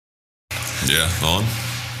Yeah, on.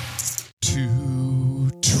 Two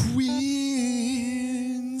twins.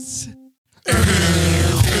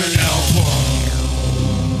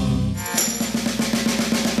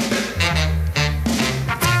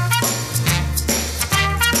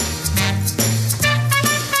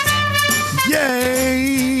 Yay,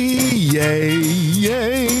 yay,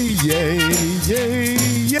 yay, yay, yay,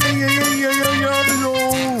 yay, yay,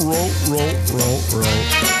 roll.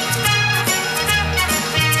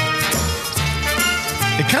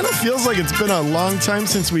 It kind of feels like it's been a long time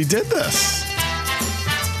since we did this.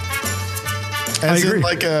 As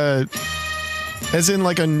in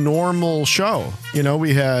like a normal show. You know,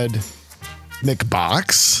 we had Mick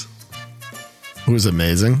Box, who was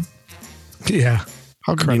amazing. Yeah.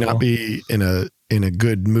 How can we not be in a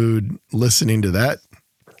good mood listening to that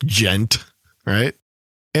gent, right?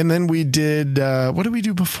 And then we did, what did we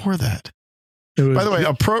do before that? By the way,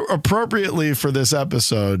 appropriately for this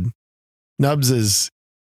episode, Nubs is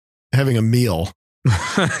having a meal.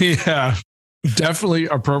 Yeah, definitely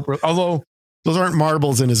appropriate. Although those aren't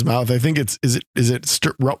marbles in his mouth. I think is it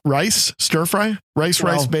stir fry?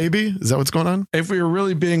 Rice baby? Is that what's going on? If we were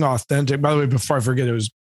really being authentic, by the way, before I forget, it was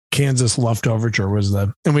Kansas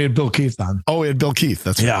Leftoverture and we had Bill Keith on. Oh, we had Bill Keith.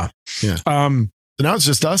 That's right. Yeah. So now it's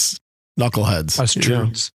just us knuckleheads. Us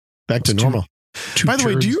turds. Back to normal. By the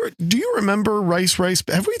way, turds. do you remember Rice?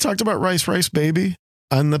 Have we talked about Rice Baby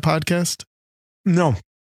on the podcast? No,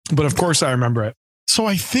 but of course I remember it. So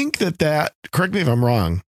I think that correct me if I'm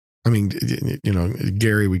wrong. I mean, you know,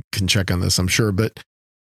 Gary, we can check on this, I'm sure, but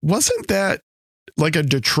wasn't that like a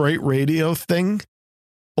Detroit radio thing?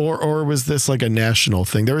 Or was this like a national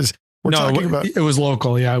thing? It was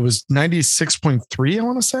local. Yeah. It was 96.3, I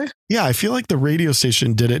want to say. Yeah. I feel like the radio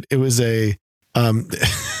station did it. It was a,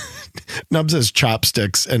 Nubs has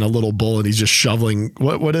chopsticks and a little bowl and he's just shoveling.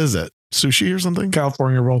 What is it? Sushi or something?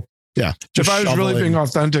 California roll. Yeah. If I was really being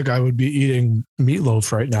authentic, I would be eating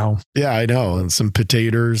meatloaf right now. Yeah, I know. And some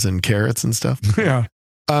potatoes and carrots and stuff. Yeah.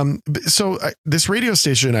 So this radio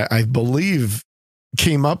station, I believe,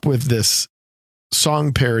 came up with this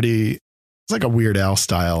song parody. It's like a Weird Al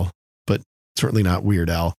style, but certainly not Weird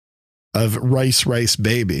Al, of Rice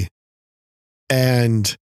Baby.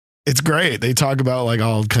 And it's great. They talk about like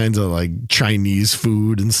all kinds of like Chinese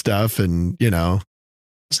food and stuff. And, you know,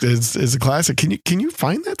 it's a classic. Can you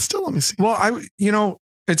find that still? Let me see. Well,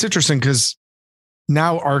 it's interesting because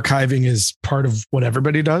now archiving is part of what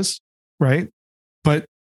everybody does. Right. But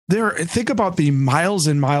think about the miles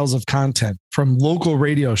and miles of content from local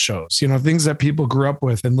radio shows, you know, things that people grew up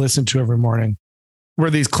with and listen to every morning, where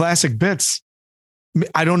these classic bits,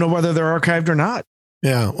 I don't know whether they're archived or not.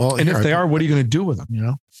 Yeah. Well, and if they are, what are you going to do with them? You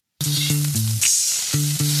know?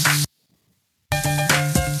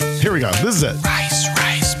 Here we go. This is it.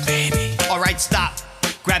 Rice, baby. All right, stop.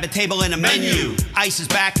 Grab a table and a menu. Ice is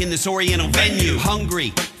back in this Oriental venue.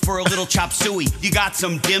 Hungry for a little chop suey. You got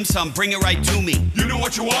some dim sum, bring it right to me. You know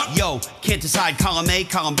what you want? Yo, can't decide. Column A,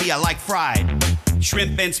 column B, I like fried.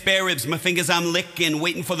 Shrimp and spare ribs, my fingers I'm licking.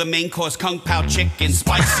 Waiting for the main course, kung pao chicken,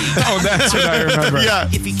 spicy. Oh, that's what I remember. Yeah,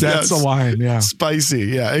 that's the line. Yeah, spicy.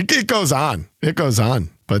 Yeah, it goes on. It goes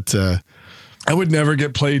on. But I would never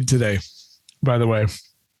get played today, by the way.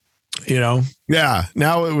 You know? Yeah.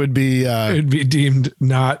 Now it would be it'd be deemed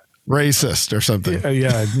not racist or something.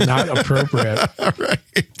 Yeah, not appropriate.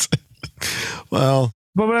 Right. Well,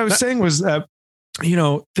 but what I was saying was that, you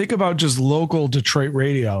know, think about just local Detroit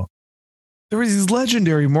radio. There were these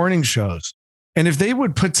legendary morning shows. And if they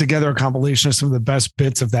would put together a compilation of some of the best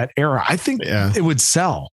bits of that era, I think it would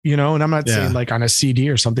sell, you know, and I'm not saying like on a CD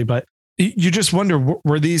or something, but you just wonder,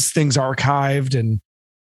 were these things archived? And,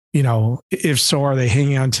 you know, if so, are they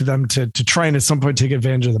hanging on to them to try and at some point take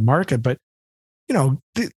advantage of the market? But, you know,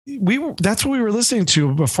 that's what we were listening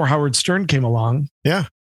to before Howard Stern came along. Yeah.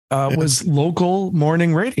 Was local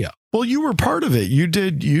morning radio. Well, you were part of it. You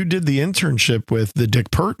did the internship with the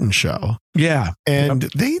Dick Burton show. Yeah. And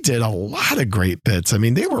they did a lot of great bits. I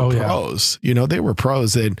mean, they were pros, you know, they were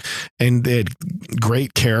pros and they had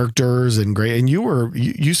great characters and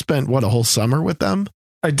you spent a whole summer with them?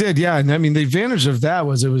 I did. Yeah. And I mean, the advantage of that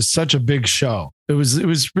was it was such a big show. It was one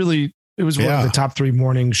of the top 3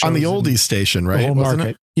 morning shows on the oldies station, right? The whole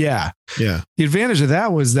market. Yeah. Yeah. The advantage of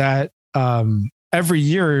that was that, every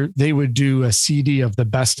year they would do a CD of the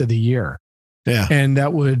best of the year. Yeah. And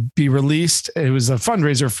that would be released. It was a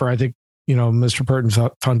fundraiser for, I think, you know, Mr. Burton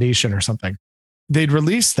Foundation or something. They'd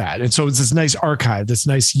release that. And so it's this nice archive, this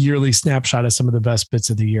nice yearly snapshot of some of the best bits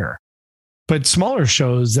of the year. But smaller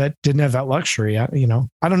shows that didn't have that luxury, you know,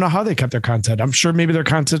 I don't know how they kept their content. I'm sure maybe their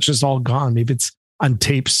content's just all gone. Maybe it's on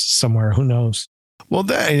tapes somewhere. Who knows? Well,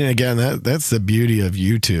 and again, that's the beauty of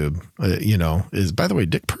YouTube, is, by the way,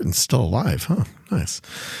 Dick Burton's still alive. Huh? Nice.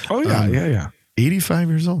 Oh, yeah. Yeah. 85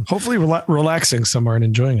 years old. Hopefully relaxing somewhere and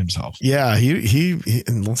enjoying himself. Yeah. He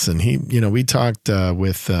and listen, we talked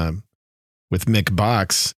with Mick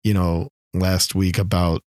Box, last week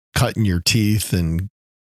about cutting your teeth and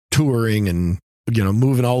touring and,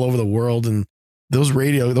 moving all over the world. And those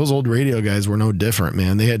old radio guys were no different,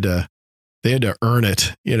 man. They had to earn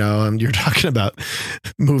it, and you're talking about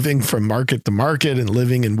moving from market to market and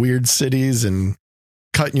living in weird cities and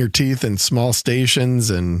cutting your teeth in small stations.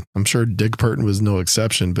 And I'm sure Dick Burton was no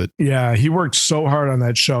exception, but yeah, he worked so hard on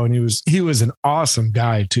that show, and he was an awesome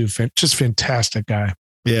guy too. Just fantastic guy.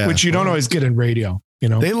 Yeah. Which you don't always get in radio,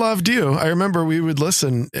 They loved you. I remember we would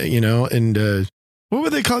listen, and, what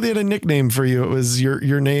would they call? They had a nickname for you. It was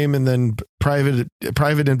your name and then private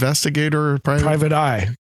investigator, private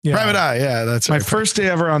eye. Yeah. Private eye. Yeah. That's my first day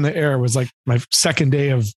ever on the air was like my second day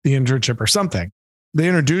of the internship or something. They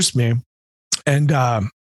introduced me, and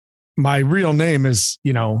my real name is,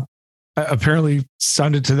 apparently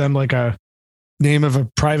sounded to them like a name of a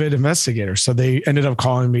private investigator. So they ended up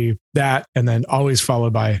calling me that, and then always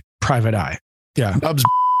followed by Private Eye. Yeah. Nubs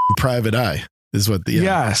Private Eye is what the,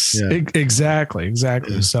 yes, yeah. Exactly.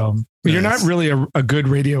 Yeah. So you're not really a good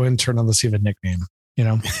radio intern unless you have a nickname.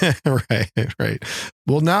 Right.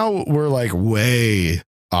 Well, now we're like way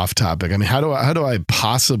off topic. I mean, how do I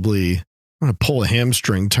possibly, I'm going to pull a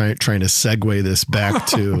hamstring trying to segue this back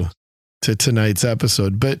to tonight's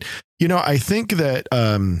episode. But, I think that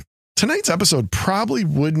tonight's episode probably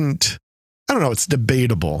wouldn't, I don't know, it's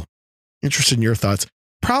debatable. Interested in your thoughts.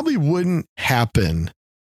 Probably wouldn't happen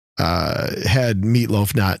had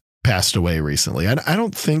Meatloaf not passed away recently. I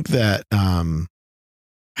don't think that,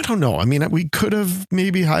 I don't know. I mean, we could have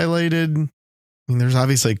maybe highlighted, there's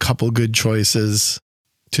obviously a couple good choices,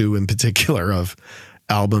 two in particular, of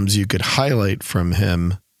albums you could highlight from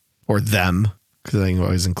him or them, because I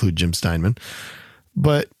always include Jim Steinman.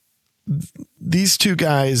 But these two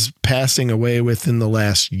guys passing away within the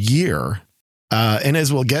last year, and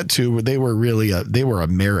as we'll get to, they were a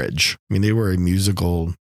marriage. I mean, they were a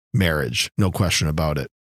musical marriage, no question about it.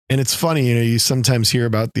 And it's funny, you sometimes hear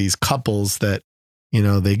about these couples that,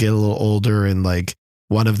 they get a little older and like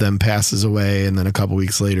one of them passes away, and then a couple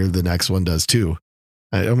weeks later, the next one does too.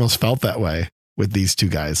 I almost felt that way with these two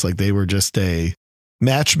guys. Like they were just a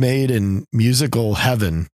match made in musical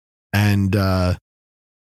heaven. And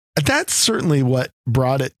that's certainly what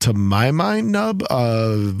brought it to my mind, Nub,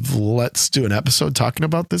 of let's do an episode talking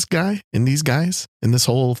about this guy and these guys and this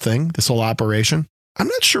whole thing, this whole operation. I'm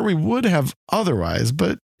not sure we would have otherwise,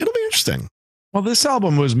 but it'll be interesting. Well, this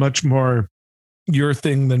album was much more your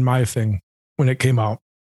thing than my thing when it came out.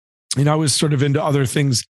 I was sort of into other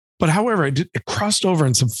things, but however, it crossed over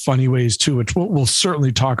in some funny ways too, which we'll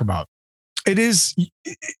certainly talk about. It's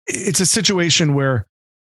a situation where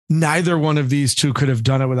neither one of these two could have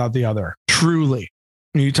done it without the other. Truly.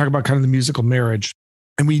 You talk about kind of the musical marriage,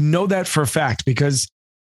 and we know that for a fact because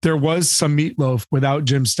there was some Meatloaf without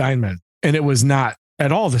Jim Steinman, and it was not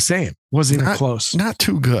at all the same. Wasn't even close. Not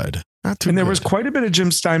too good. And there was quite a bit of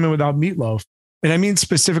Jim Steinman without Meatloaf. And I mean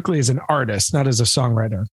specifically as an artist, not as a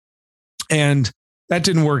songwriter. And that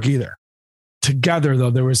didn't work either. Together, though,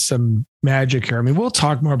 there was some magic here. I mean, we'll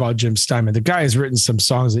talk more about Jim Steinman. The guy has written some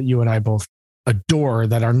songs that you and I both adore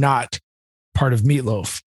that are not part of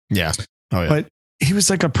Meatloaf. Yeah. Oh, yeah. But he was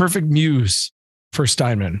like a perfect muse for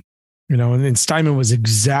Steinman, and Steinman was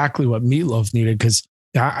exactly what Meatloaf needed, because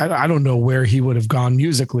I don't know where he would have gone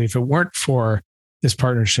musically if it weren't for this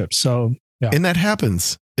partnership. So, yeah. And that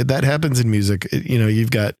happens. That happens in music. You've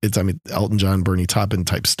got, Elton John, Bernie Taupin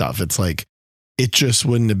type stuff. It's like, it just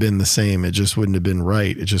wouldn't have been the same. It just wouldn't have been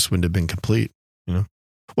right. It just wouldn't have been complete.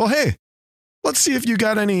 Well, hey, let's see if you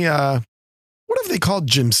got any, what have they called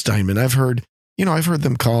Jim Steinman? I've heard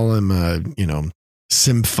them call him,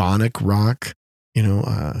 symphonic rock,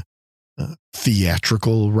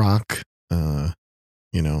 theatrical rock,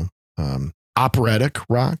 operatic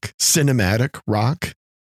rock, cinematic rock.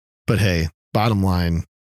 But hey, bottom line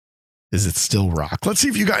is it's still rock. Let's see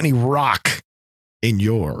if you got any rock in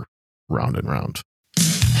your round and round.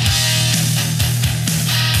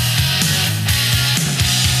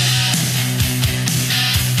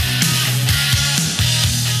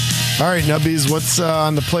 All right, Nubbies, what's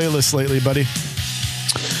on the playlist lately, buddy?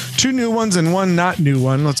 2 new ones and 1 not new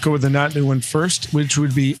one. Let's go with the not new one first, which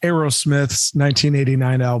would be Aerosmith's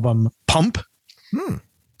 1989 album Pump.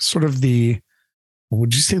 Sort of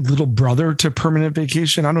would you say little brother to Permanent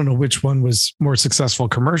Vacation? I don't know which one was more successful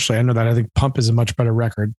commercially. I know that I think Pump is a much better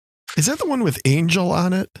record. Is that the one with Angel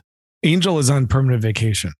on it? Angel is on Permanent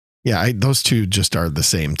Vacation. Yeah, those two just are the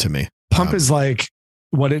same to me. Pump is like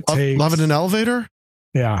what it takes. Love in an Elevator?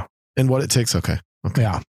 Yeah. And What It Takes. Okay.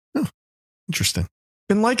 Yeah. Oh, interesting.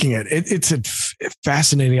 Been liking it. It's a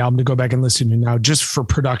fascinating album to go back and listen to now just for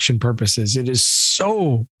production purposes. It is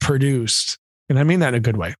so produced. And I mean that in a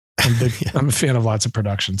good way. I'm a fan of lots of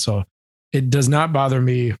production. So it does not bother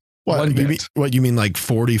me. What you mean like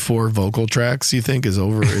 44 vocal tracks you think is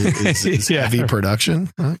over is heavy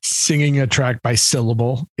production? Huh? Singing a track by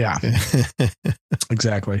syllable. Yeah,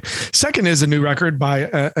 exactly. Second is a new record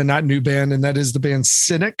by a not new band, and that is the band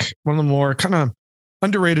Cynic, one of the more kind of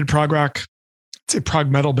underrated prog rock, I'd say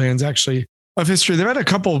prog metal bands actually of history. They've had a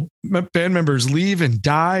couple band members leave and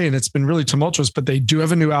die, and it's been really tumultuous, but they do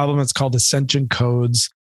have a new album. It's called Ascension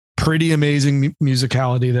Codes. Pretty amazing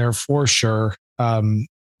musicality there for sure.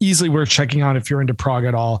 Easily worth checking out if you're into prog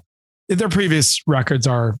at all. Their previous records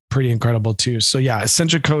are pretty incredible too. So yeah,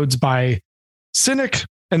 Ascension Codes by Cynic.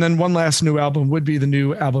 And then one last new album would be the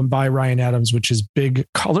new album by Ryan Adams, which is Big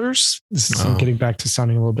Colors. This is getting back to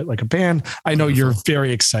sounding a little bit like a band. I know you're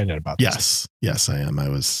very excited about this. Yes, I am. I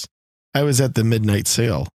was at the midnight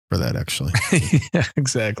sale for that actually. Yeah,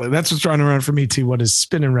 exactly. That's what's running around for me too. What is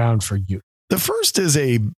spinning around for you? The first is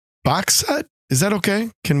a box set. Is that okay?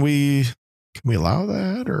 Can we allow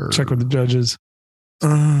that or check with the judges?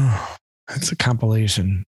 It's a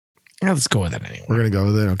compilation. Yeah, let's go with it anyway. We're going to go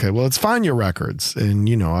with it. Okay. Well, it's Fania Records.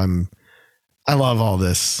 And I love all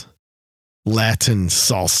this Latin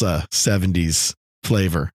salsa 70s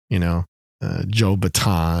flavor, Joe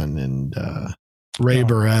Baton and Ray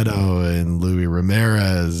Barretto and Louis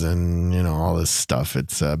Ramirez and, all this stuff.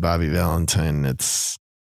 It's Bobby Valentine. It's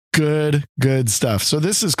good stuff. So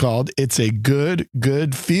this is called It's a Good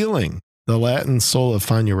Feeling. The Latin soul of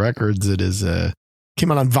Fania Records. It is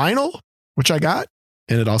came out on vinyl, which I got,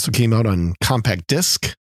 and it also came out on compact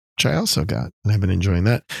disc, which I also got, and I've been enjoying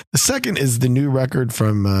that. The second is the new record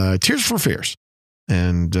from Tears for Fears,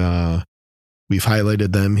 and we've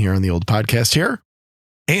highlighted them here on the old podcast here,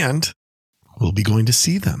 and we'll be going to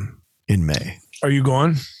see them in May. Are you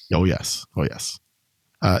going? Oh yes.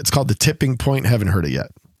 It's called The Tipping Point. Haven't heard it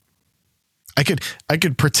yet. I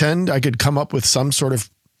could pretend I could come up with some sort of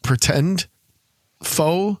pretend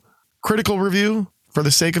faux critical review for the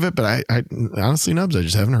sake of it, but I honestly, Nubs, I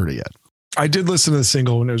just haven't heard it yet. I did listen to the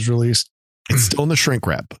single when it was released. It's still in the shrink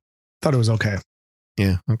wrap. Thought it was okay.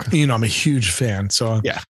 Yeah. Okay. I'm a huge fan. So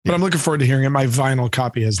yeah. But I'm looking forward to hearing it. My vinyl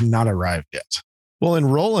copy has not arrived yet. Well,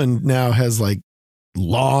 and Roland now has like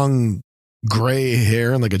long gray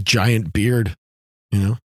hair and like a giant beard,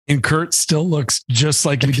 And Kurt still looks just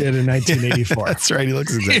like he did in 1984. That's right. He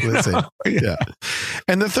looks exactly the same. Yeah.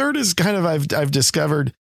 And the third is kind of, I've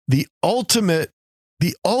discovered the ultimate,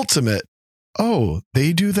 oh,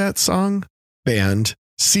 they do that song band,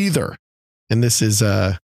 Seether. And this is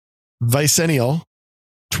Vicennial,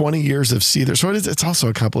 20 years of Seether. So it's also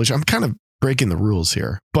a compilation. I'm kind of breaking the rules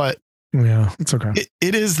here, but yeah, it's okay.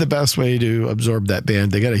 It is the best way to absorb that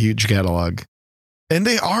band. They got a huge catalog. And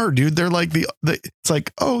they are, dude. They're like it's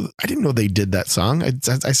like, oh, I didn't know they did that song.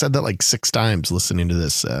 I said that like 6 times listening to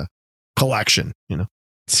this collection,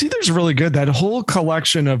 Seether's really good. That whole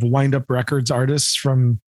collection of Wind Up Records artists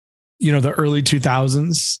from, the early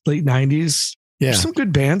 2000s, late 90s. Yeah. There's some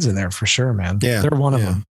good bands in there for sure, man. Yeah. They're one of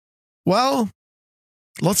them. Well,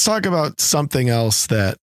 let's talk about something else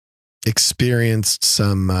that experienced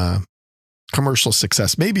some commercial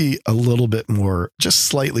success, maybe a little bit more, just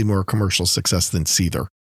slightly more commercial success than Seether.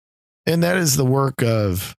 And that is the work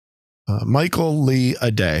of Michael Lee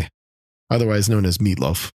Aday, otherwise known as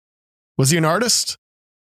Meatloaf. Was he an artist?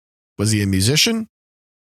 Was he a musician?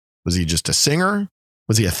 Was he just a singer?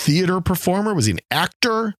 Was he a theater performer? Was he an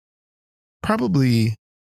actor? Probably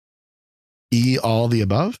all the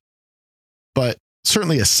above, but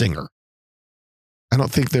certainly a singer. I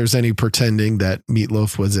don't think there's any pretending that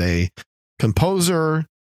Meatloaf was a composer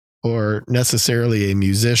or necessarily a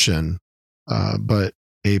musician, but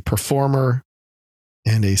a performer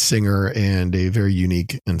and a singer, and a very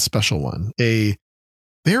unique and special one. A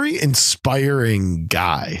very inspiring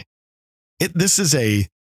guy. This is a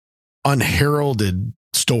unheralded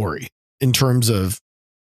story in terms of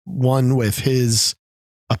one with his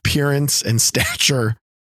appearance and stature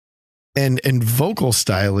and vocal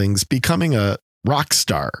stylings becoming a rock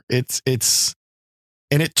star.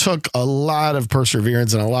 And it took a lot of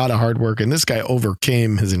perseverance and a lot of hard work. And this guy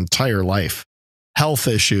overcame his entire life, health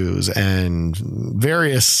issues and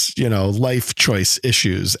various, life choice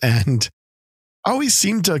issues, and always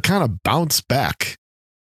seemed to kind of bounce back.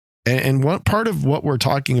 And what part of what we're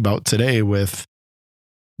talking about today with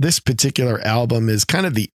this particular album is kind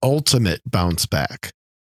of the ultimate bounce back.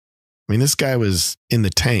 mean, this guy was in the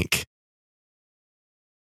tank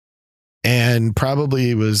and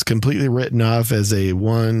probably was completely written off as a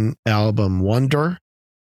one album wonder.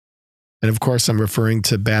 And of course, I'm referring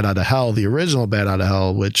to Bat Out of Hell, the original Bat Out of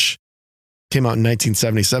Hell, which came out in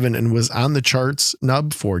 1977 and was on the charts,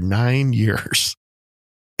 Nub, for 9 years.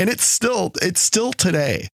 And it's still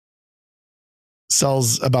today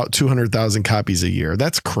sells about 200,000 copies a year.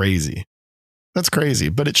 That's crazy. That's crazy.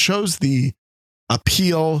 But it shows the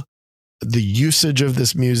appeal, the usage of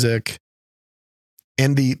this music,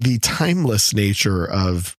 and the timeless nature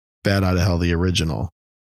of Bat Out of Hell, the original.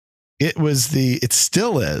 It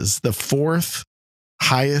still is the 4th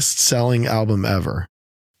highest selling album ever.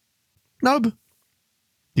 Nub,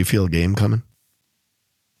 you feel a game coming?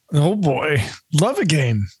 Oh boy. Love a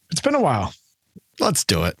game. It's been a while. Let's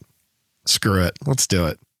do it. Screw it. Let's do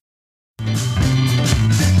it.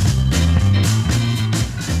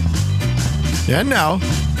 And now,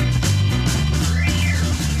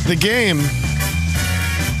 the game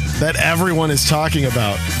that everyone is talking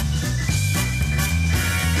about,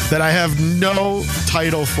 that I have no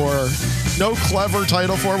title for, no clever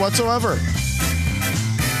title for whatsoever.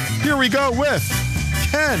 Here we go with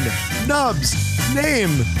Ken Nub's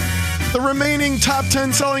Name the remaining top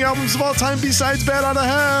 10 selling albums of all time besides Bat Out of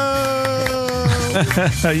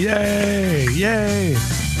Hell. Yay. Yay.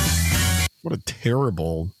 What a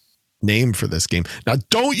terrible name for this game. Now,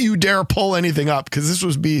 don't you dare pull anything up, because this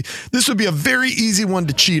would be a very easy one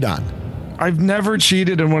to cheat on. I've never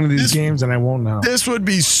cheated in one of these games, and I won't now. This would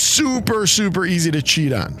be super, super easy to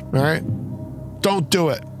cheat on. All right? Don't do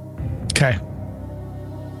it. Okay.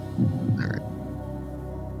 All right.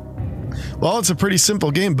 Well, it's a pretty simple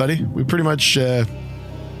game, buddy. We pretty much laid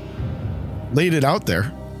it out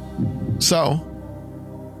there. So,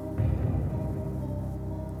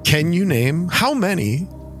 can you name how many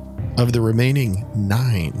of the remaining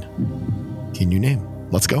 9 can you name?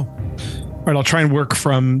 Let's go. All right, I'll try and work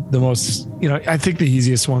from the most, I think the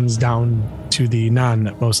easiest ones down to the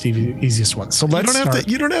non-most easiest ones. So let's start.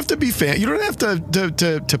 You don't have to be fan. You don't have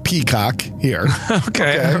to peacock here.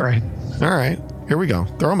 Okay. All right. All right. Here we go.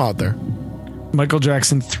 Throw them out there. Michael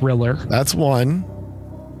Jackson, Thriller. That's one.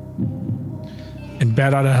 And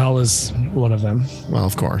Bat Out of Hell is one of them. Well,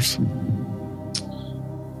 of course.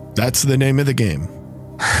 That's the name of the game.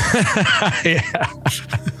 Yeah.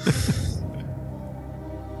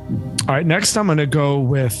 All right, next I'm going to go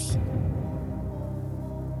with...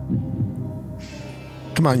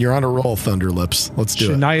 Come on, you're on a roll, Thunderlips. Let's do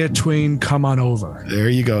Shania Twain, Come On Over. There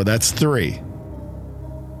you go. That's 3.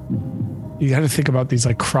 You got to think about these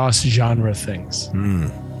like cross-genre things.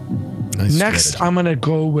 Nice next, strategy. I'm going to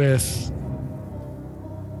go with...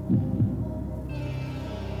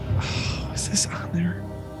 is this on there?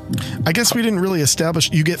 I guess we didn't really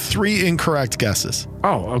establish. You get 3 incorrect guesses.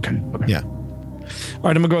 Oh, okay. Yeah. All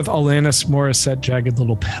right, I'm going to go with Alanis Morissette, Jagged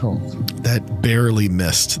Little Pill. That barely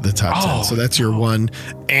missed the top 10. So that's your one.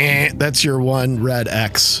 That's your one red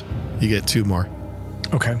X. You get 2 more.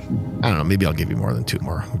 Okay. I don't know. Maybe I'll give you more than 2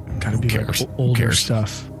 more. Gotta be like older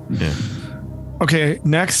stuff. Yeah. Okay,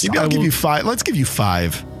 next. Maybe I'll give you 5. Let's give you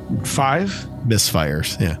 5. 5?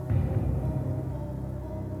 Misfires. Yeah.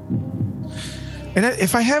 And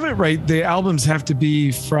if I have it right, the albums have to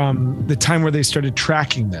be from the time where they started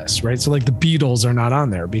tracking this, right? So like the Beatles are not on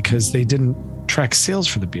there because they didn't track sales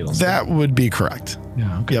for the Beatles. That would be correct.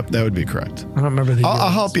 Yeah. Okay. Yep, that would be correct. I don't remember the I'll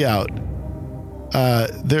help you out.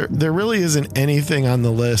 There really isn't anything on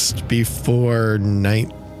the list before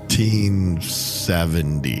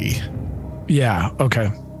 1970. Yeah.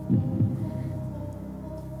 Okay.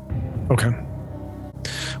 Okay.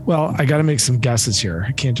 Well, I got to make some guesses here.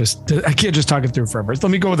 I can't just talk it through forever. Let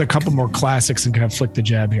me go with a couple more classics and kind of flick the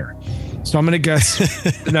jab here. So I'm going to guess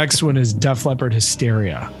the next one is Def Leppard,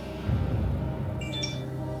 Hysteria.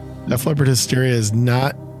 Def Leppard, Hysteria is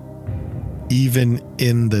not even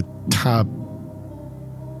in the top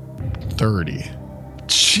 30.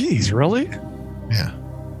 Jeez, really? Yeah.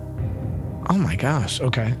 Oh my gosh.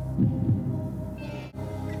 Okay.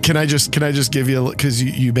 Can I just give you, because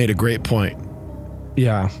you made a great point.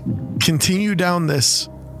 Yeah. Continue down this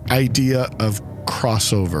idea of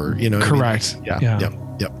crossover, Correct. I mean? Yeah.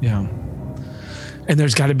 Yep. Yeah. And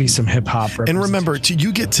there's got to be some hip hop. And remember,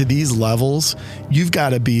 you get to these levels, you've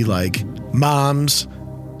got to be like moms,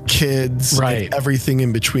 kids, right? And everything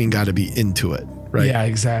in between got to be into it, right? Yeah,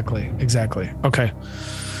 exactly. Okay.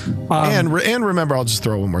 And remember, I'll just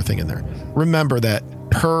throw one more thing in there. Remember that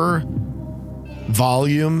per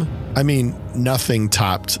volume, I mean, nothing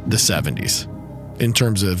topped the 70s. In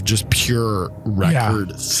terms of just pure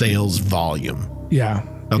record sales volume. Yeah.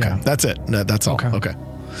 Okay. Yeah. That's it. No, that's all. Okay.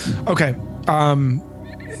 Okay.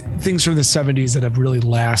 things from the 70s that have really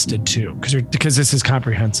lasted too, because this is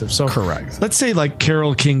comprehensive. So Correct. let's say like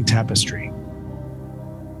Carole King Tapestry.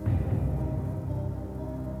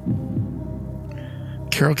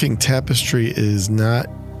 Carole King Tapestry is not.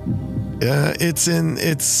 It's in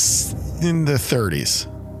the 30s.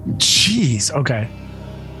 Jeez. Okay.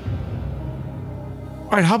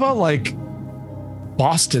 All right. How about like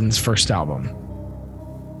Boston's first album?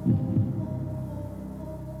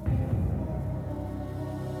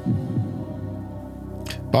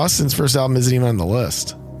 Boston's first album isn't even on the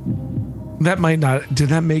list. That might not. Did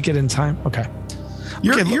that make it in time? Okay.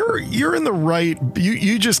 You're in the right.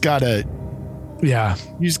 You just gotta. Yeah.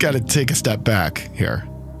 You just gotta take a step back here.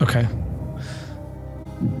 Okay.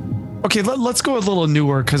 Okay. Let's go a little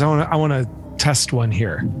newer because I want to test one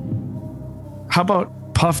here. How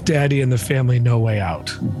about Puff Daddy and the Family No Way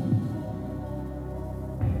Out?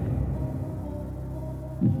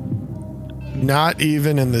 Not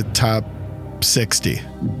even in the top 60.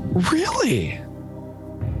 Really?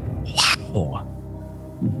 Wow.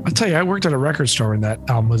 I'll tell you, I worked at a record store when that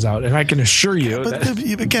album was out, and I can assure you But that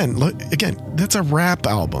again, that's a rap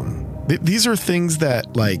album. These are things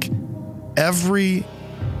that like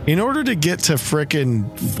in order to get to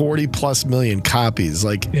frickin' 40 plus million copies,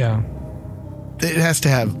 like yeah, it has to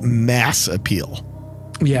have mass appeal.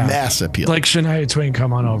 yeah, Mass appeal. like Shania Twain,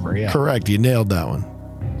 Come On Over. Yeah, Correct. You nailed that one.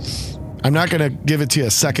 I'm not going to give it to you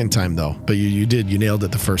a second time though, but you did. You nailed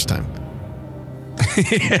it the first time.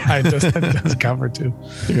 yeah, it does cover too.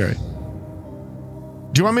 You're right.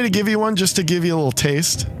 Do you want me to give you one just to give you a little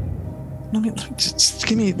taste? Let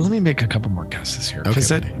me make a couple more guesses here.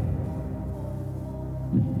 Okay.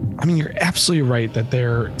 I mean, you're absolutely right that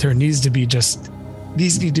there needs to be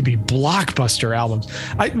these need to be blockbuster albums.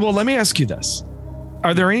 Well, let me ask you this.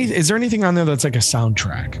 Is there anything on there that's like a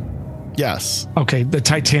soundtrack? Yes. Okay, the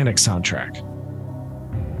Titanic soundtrack.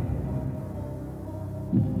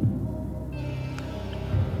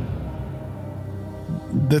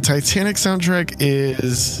 The Titanic soundtrack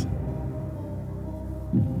is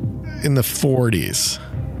in the 40s.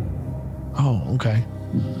 Oh, okay.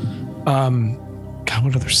 God,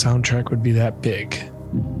 what other soundtrack would be that big?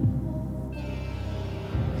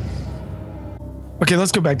 Okay,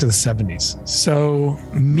 let's go back to the 70s. So,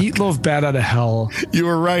 Meatloaf, Bat Out of Hell. You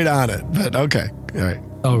were right on it, but okay. All right.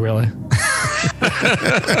 Oh, really?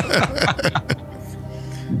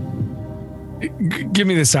 Give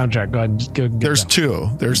me the soundtrack. Go ahead and just go. There's two.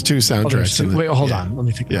 There's two soundtracks. Wait, hold on. Let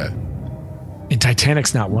me think. Yeah. And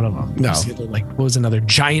Titanic's not one of them. No. Like, what was another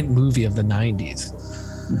giant movie of the 90s?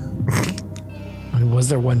 I mean, was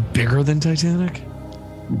there one bigger than Titanic?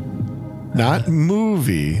 Not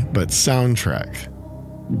movie, but soundtrack.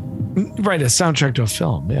 Right, a soundtrack to a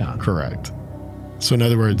film. Yeah. Correct. So in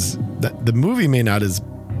other words, the movie may not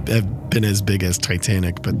have been as big as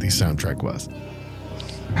Titanic, but the soundtrack was.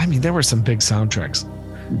 I mean, there were some big soundtracks.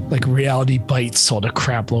 Like Reality Bites sold a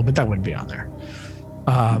crap load, but that wouldn't be on there.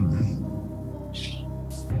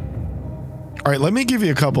 All right, let me give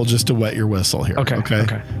you a couple just to wet your whistle here. Okay.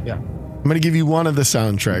 Yeah. I'm going to give you one of the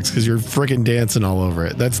soundtracks because you're freaking dancing all over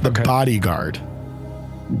it. That's The Bodyguard.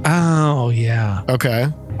 Oh, yeah. Okay.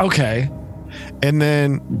 And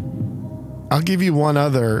then I'll give you one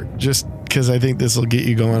other just because I think this will get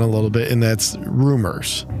you going a little bit, and that's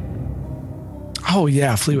Rumors. Oh,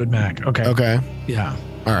 yeah. Fleetwood Mac. Okay. Yeah.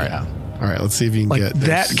 All right. Yeah. All right. Let's see if you can Like get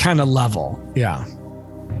that kind of level. Yeah.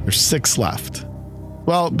 There's 6 left.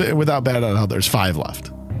 Well, without Bad Out of Hell, there's 5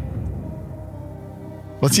 left.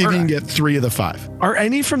 Let's see if you can get 3 of the 5. Are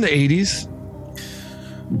any from the 80s?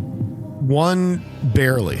 One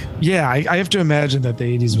barely. Yeah, I have to imagine that the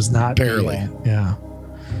 80s was not Barely. Yeah.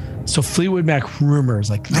 So Fleetwood Mac, Rumors,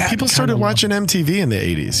 like that. People started watching MTV in the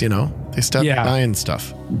 80s, you know? They stopped buying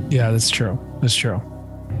stuff. Yeah, that's true.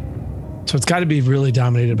 So it's got to be really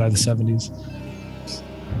dominated by the 70s.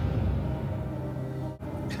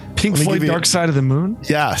 Pink Floyd, Dark Side of the Moon?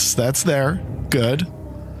 Yes, that's there. Good.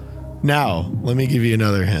 Now, let me give you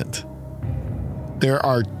another hint. There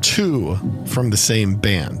are 2 from the same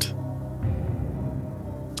band.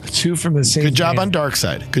 2 from the same Good job band. on Dark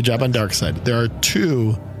Side. There are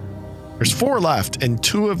 2. There's 4 left, and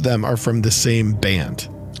 2 of them are from the same band.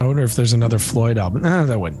 I wonder if there's another Floyd album.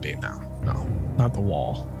 That wouldn't be. No, not The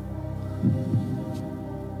Wall.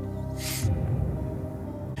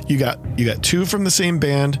 You got 2 from the same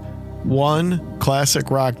band, 1 classic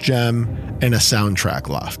rock gem, and a soundtrack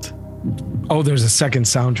left. Oh, there's a second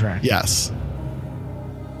soundtrack. Yes.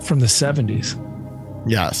 From the 70s.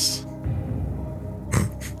 Yes.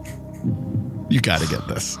 You got to get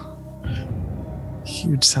this.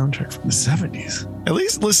 Huge soundtrack from the 70s. At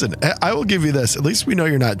least, listen, I will give you this. At least we know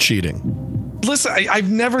you're not cheating. Listen, I've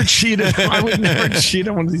never cheated. I would never cheat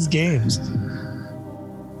on one of these games.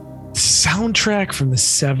 Soundtrack from the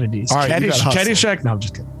 70s. All right, Caddyshack? No, I'm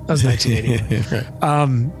just kidding. That was 1980. Right.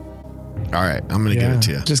 All right, I'm going to give it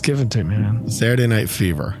to you. Just give it to me, man. Saturday Night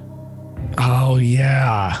Fever. Oh,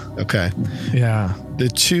 yeah. Okay. Yeah. The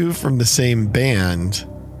two from the same band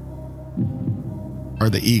are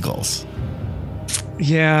the Eagles.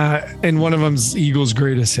 Yeah, and one of them's Eagles'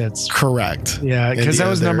 greatest hits. Correct. Yeah, because that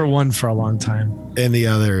was number one for a long time. And the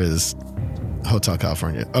other is Hotel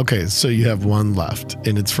California. Okay, so you have one left,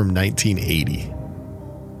 and it's from 1980.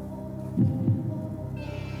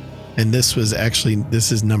 And this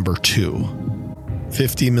is number 2.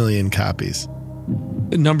 50 million copies.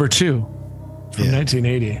 Number 2 from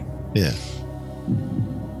 1980. Yeah.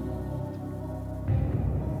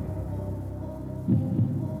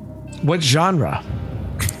 What genre?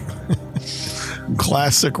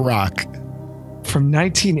 Classic rock. From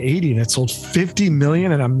 1980 that sold 50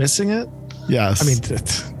 million and I'm missing it? Yes. I mean,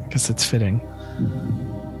 I guess it's fitting.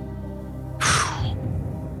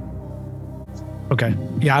 Okay.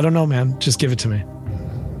 Yeah, I don't know, man. Just give it to me.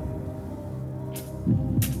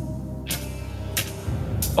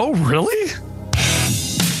 Oh, really?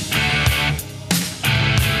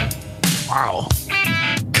 Wow.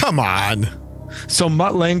 Come on. So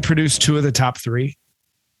Mutt Lange produced 2 of the top 3?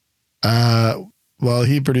 Well,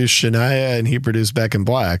 he produced Shania and he produced Back in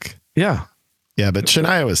Black. Yeah. Yeah, but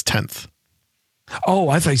Shania was 10th. Oh,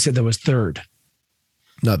 I thought you said that was 3rd.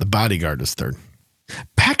 No, The Bodyguard was 3rd.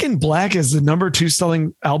 Back in Black is the number 2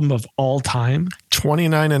 selling album of all time.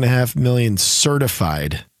 29.5 million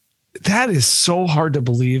certified. That is so hard to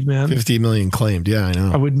believe, man. 50 million claimed. Yeah, I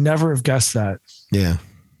know. I would never have guessed that. Yeah.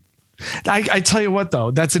 I tell you what,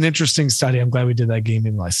 though, that's an interesting study. I'm glad we did that game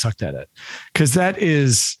even though I sucked at it. Because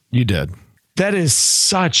You did. That is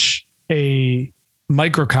such a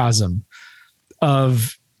microcosm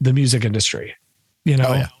of the music industry. You know?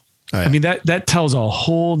 Oh, yeah. Oh, yeah. I mean, that tells a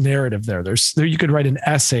whole narrative there. There you could write an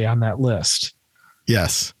essay on that list.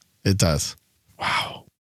 Yes, it does. Wow.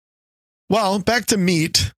 Well, back to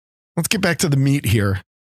meat. Let's get back to the meat here.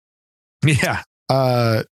 Yeah.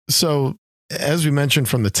 So as we mentioned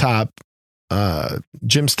from the top,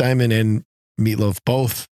 Jim Steinman and Meatloaf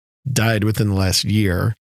both died within the last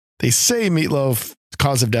year. They say Meatloaf's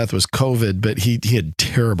cause of death was COVID, but he had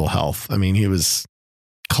terrible health. I mean, he was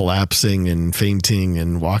collapsing and fainting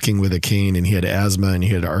and walking with a cane, and he had asthma and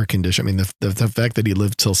he had air condition. I mean, the fact that he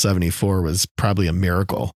lived till 74 was probably a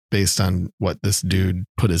miracle based on what this dude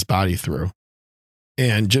put his body through.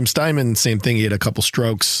 And Jim Steinman, same thing. He had a couple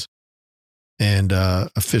strokes and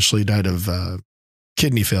officially died of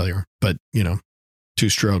kidney failure. But, 2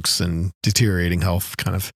 strokes and deteriorating health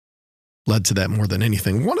kind of led to that more than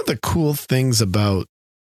anything. One of the cool things about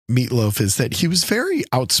Meatloaf is that he was very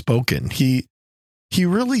outspoken. He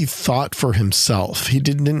really thought for himself. He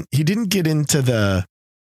didn't get into the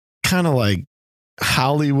kind of like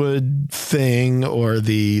Hollywood thing or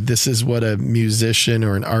this is what a musician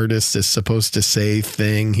or an artist is supposed to say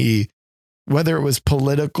thing. Whether it was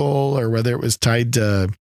political or whether it was tied to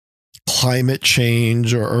climate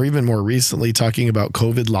change or even more recently talking about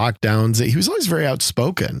COVID lockdowns, he was always very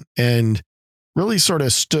outspoken and really sort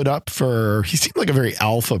of stood up he seemed like a very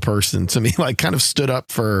alpha person to me, like kind of stood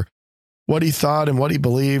up for what he thought and what he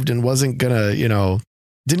believed and wasn't gonna,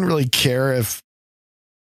 didn't really care if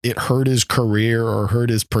it hurt his career or hurt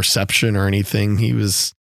his perception or anything. He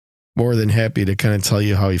was more than happy to kind of tell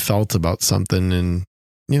you how he felt about something. And,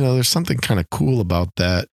 there's something kind of cool about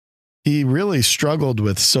that. He really struggled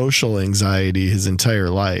with social anxiety his entire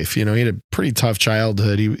life. He had a pretty tough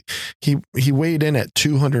childhood. He weighed in at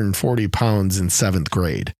 240 pounds in 7th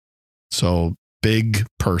grade. So big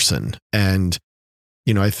person. And,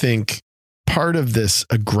 I think part of this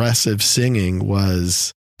aggressive singing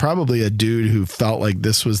was probably a dude who felt like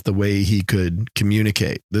this was the way he could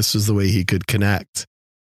communicate. This was the way he could connect.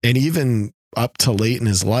 And even up to late in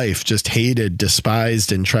his life, just hated,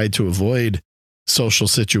 despised, and tried to avoid social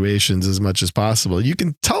situations as much as possible. You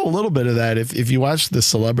can tell a little bit of that if you watch the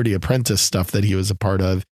Celebrity Apprentice stuff that he was a part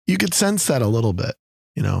of. You could sense that a little bit,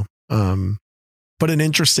 but an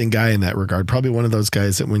interesting guy in that regard. Probably one of those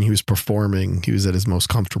guys that when he was performing, he was at his most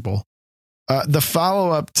comfortable. The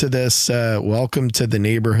follow-up to this, Welcome to the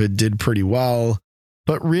Neighborhood, did pretty well,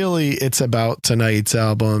 but really it's about tonight's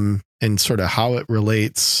album and sort of how it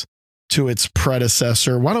relates to its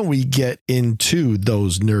predecessor. Why don't we get into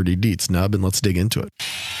those nerdy deets, Nub, and let's dig into it.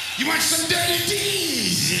 You want some dirty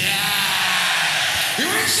deeds? Yeah. You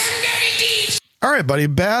want some dirty deeds? All right, buddy.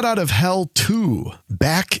 Bad Out of Hell 2.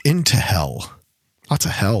 Back into Hell. Lots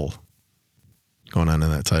of hell going on in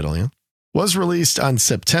that title, yeah? Was released on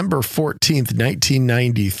September 14th,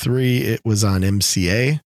 1993. It was on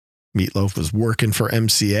MCA. Meatloaf was working for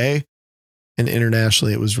MCA. And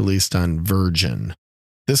internationally, it was released on Virgin.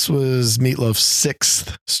 This was Meatloaf's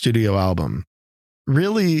 6th studio album.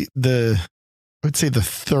 Really, I would say the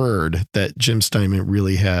third that Jim Steinman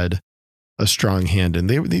really had a strong hand in.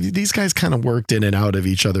 These guys kind of worked in and out of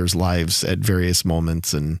each other's lives at various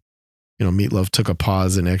moments. And, Meatloaf took a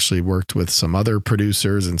pause and actually worked with some other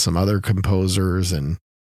producers and some other composers. And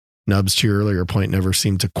Nubs, to your earlier point, never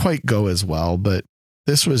seemed to quite go as well. But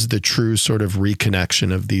this was the true sort of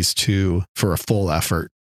reconnection of these two for a full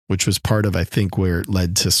effort, which was part of, I think, where it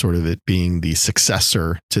led to sort of it being the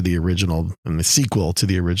successor to the original and the sequel to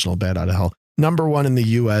the original Bat Out of Hell. Number 1 in the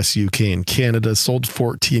US, UK, and Canada, sold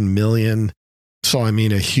 14 million. So, a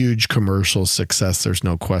huge commercial success. There's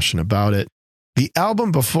no question about it. The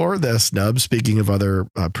album before this, Nubs, speaking of other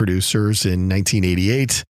producers, in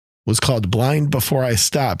 1988, was called Blind Before I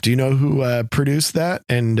Stop. Do you know who produced that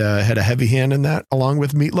and had a heavy hand in that along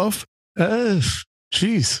with Meatloaf?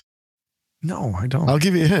 Geez. No, I don't. I'll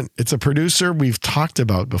give you a hint. It's a producer we've talked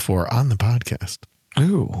about before on the podcast.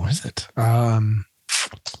 Ooh, what is it? A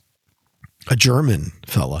German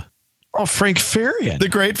fella. Oh, Frank Farian. The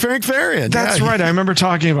great Frank Farian. That's right. I remember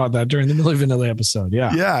talking about that during the Milli Vanilli episode.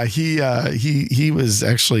 Yeah. Yeah. He was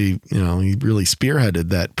actually, he really spearheaded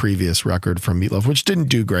that previous record from Meatloaf, which didn't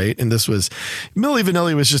do great. And Milli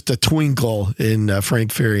Vanilli was just a twinkle in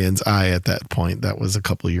Frank Farian's eye at that point. That was a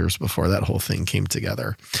couple of years before that whole thing came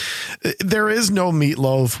together. There is no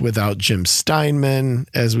Meatloaf without Jim Steinman,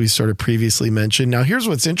 as we sort of previously mentioned. Now, here's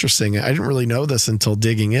what's interesting. I didn't really know this until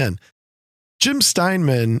digging in. Jim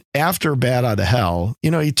Steinman, after Bat Out of Hell,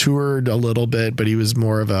 he toured a little bit, but he was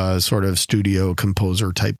more of a sort of studio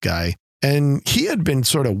composer type guy. And he had been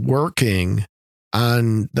sort of working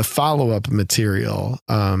on the follow-up material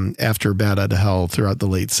after Bat Out of Hell throughout the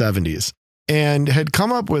late 70s and had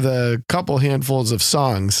come up with a couple handfuls of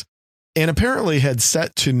songs and apparently had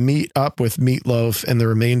set to meet up with Meatloaf and the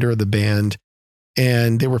remainder of the band.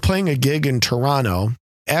 And they were playing a gig in Toronto.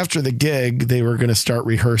 After the gig, they were going to start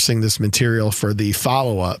rehearsing this material for the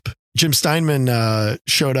follow-up. Jim Steinman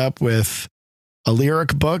showed up with a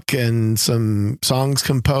lyric book and some songs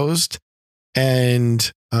composed. And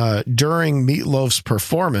during Meatloaf's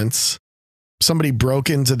performance, somebody broke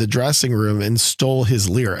into the dressing room and stole his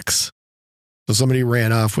lyrics. So somebody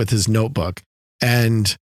ran off with his notebook.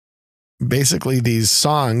 And basically these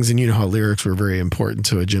songs, and you know how lyrics were very important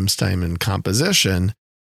to a Jim Steinman composition,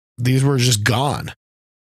 these were just gone.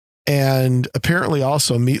 And apparently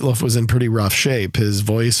also Meatloaf was in pretty rough shape. His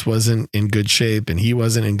voice wasn't in good shape and he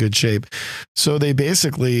wasn't in good shape. So they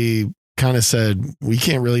basically kind of said, we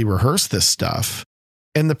can't really rehearse this stuff.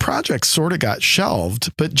 And the project sort of got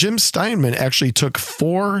shelved, but Jim Steinman actually took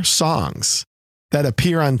 4 songs that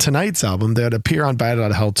appear on tonight's album, that appear on Bat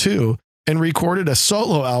Out of Hell 2, and recorded a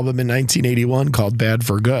solo album in 1981 called Bad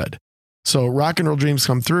for Good. So Rock and Roll Dreams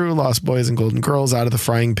Come Through, Lost Boys and Golden Girls, Out of the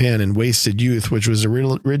Frying Pan, and Wasted Youth, which was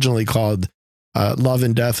originally called Love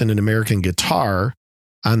and Death and an American Guitar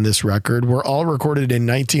on this record, were all recorded in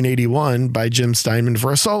 1981 by Jim Steinman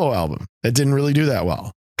for a solo album. That didn't really do that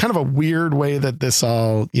well. Kind of a weird way that this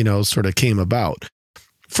all, sort of came about.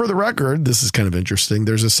 For the record, this is kind of interesting.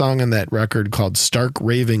 There's a song on that record called Stark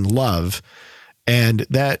Raving Love. And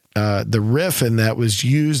that the riff in that was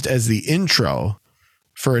used as the intro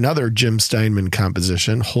for another Jim Steinman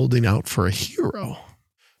composition, Holding Out for a Hero.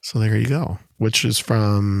 So there you go, which is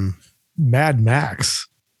from Mad Max.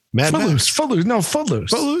 Footloose.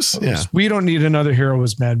 Footloose. Yeah. We Don't Need Another Hero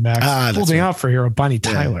was Mad Max. Holding Out for a Hero, Bonnie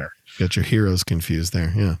Tyler. Got your heroes confused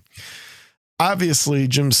there. Yeah. Obviously,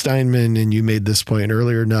 Jim Steinman, and you made this point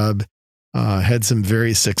earlier, Nub, had some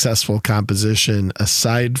very successful composition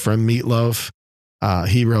aside from Meatloaf.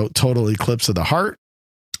 He wrote Total Eclipse of the Heart,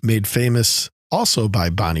 made famous also by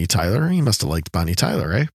Bonnie Tyler. He must have liked Bonnie Tyler,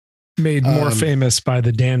 right? Made more famous by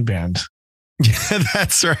the Dan Band. Yeah,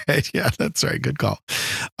 that's right. Yeah, that's right. Good call.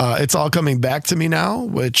 It's All Coming Back to Me Now,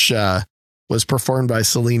 which was performed by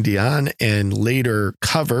Celine Dion and later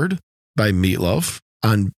covered by Meatloaf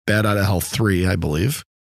on Bat Out of Hell 3, I believe.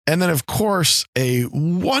 And then, of course, a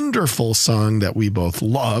wonderful song that we both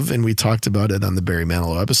love, and we talked about it on the Barry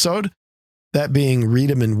Manilow episode, that being Read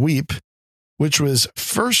 'Em and Weep, which was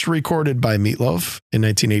first recorded by Meatloaf in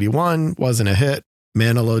 1981, wasn't a hit.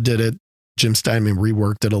 Manilow did it. Jim Steinman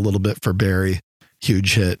reworked it a little bit for Barry.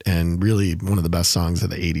 Huge hit and really one of the best songs of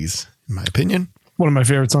the 80s, in my opinion. One of my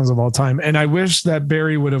favorite songs of all time. And I wish that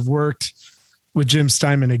Barry would have worked with Jim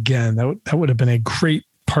Steinman again. That would have been a great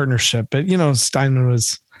partnership. But, Steinman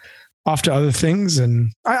was off to other things.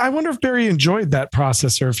 And I wonder if Barry enjoyed that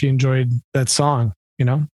process or if he enjoyed that song, you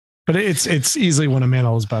know, but it's easily one of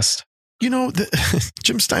Manilow's best. You know,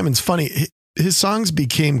 Jim Steinman's funny. His songs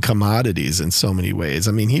became commodities in so many ways.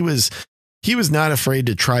 I mean, he was not afraid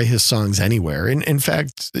to try his songs anywhere. And in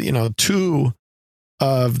fact, you know, 2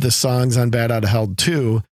 of the songs on Bat Out of Hell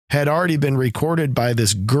 2 had already been recorded by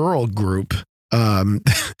this girl group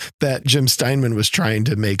that Jim Steinman was trying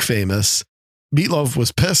to make famous. Meatloaf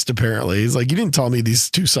was pissed, apparently. He's like, you didn't tell me these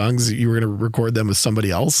 2 songs, you were going to record them with somebody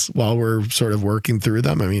else while we're sort of working through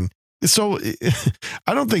them. I mean, so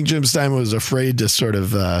I don't think Jim Steinman was afraid to sort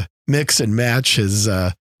of mix and match his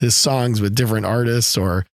songs with different artists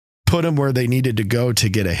or put them where they needed to go to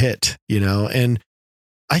get a hit, you know? And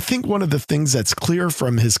I think one of the things that's clear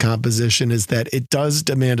from his composition is that it does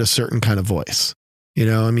demand a certain kind of voice. You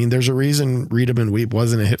know, I mean, there's a reason Read 'Em and Weep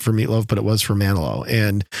wasn't a hit for Meatloaf, but it was for Manilow.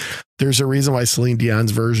 And there's a reason why Celine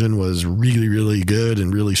Dion's version was really, really good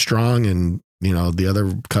and really strong. And, you know, the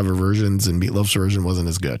other cover versions and Meatloaf's version wasn't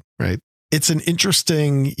as good, right? It's an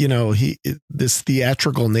interesting, you know, this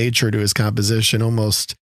theatrical nature to his composition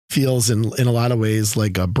almost feels in a lot of ways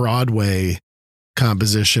like a Broadway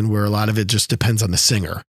composition where a lot of it just depends on the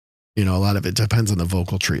singer. You know, a lot of it depends on the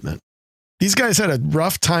vocal treatment. These guys had a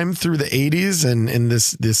rough time through the 80s, and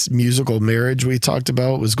this musical marriage we talked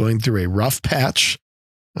about was going through a rough patch,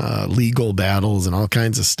 legal battles and all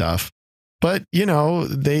kinds of stuff. But, you know,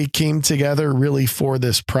 they came together really for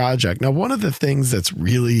this project. Now, one of the things that's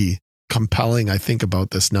really compelling, I think, about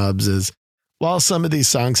the Snubs is while some of these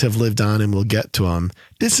songs have lived on and we'll get to them,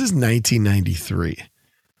 this is 1993.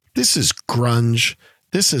 This is grunge.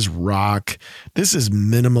 This is rock. This is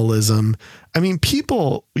minimalism. I mean,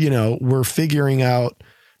 people, you know, were figuring out,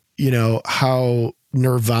 you know, how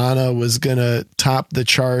Nirvana was going to top the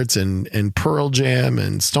charts and Pearl Jam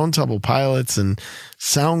and Stone Temple Pilots and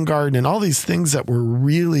Soundgarden and all these things that were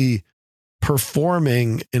really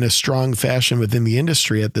performing in a strong fashion within the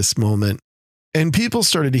industry at this moment. And people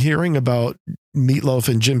started hearing about Meatloaf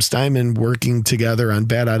and Jim Steinman working together on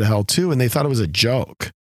Bat Out of Hell 2, and they thought it was a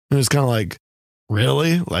joke. It was kind of like,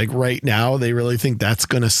 really? Like right now, they really think that's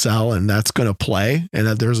going to sell and that's going to play and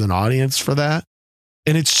that there's an audience for that.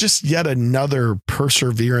 And it's just yet another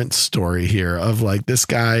perseverance story here of like this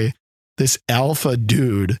guy, this alpha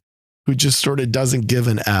dude who just sort of doesn't give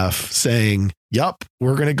an F saying, yup,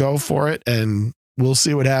 we're going to go for it and we'll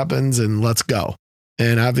see what happens and let's go.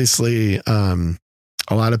 And obviously, a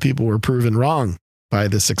lot of people were proven wrong by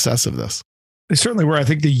the success of this. They certainly were. I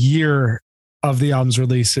think the year of the album's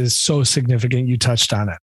release is so significant. You touched on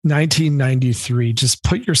it. 1993. Just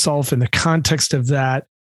put yourself in the context of that.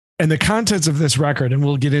 And the contents of this record, and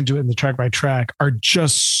we'll get into it in the track by track, are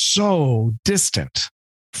just so distant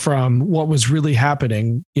from what was really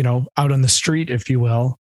happening, you know, out on the street, if you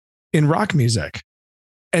will, in rock music.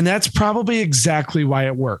 And that's probably exactly why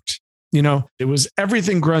it worked. You know, it was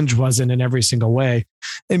everything grunge wasn't in every single way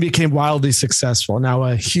and became wildly successful. Now,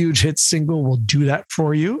 a huge hit single will do that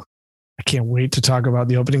for you. I can't wait to talk about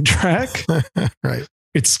the opening track. Right.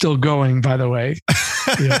 It's still going, by the way.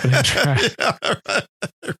 The opening track.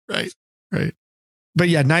 Yeah, right. But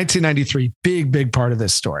yeah, 1993, big part of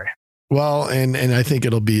this story. Well, and I think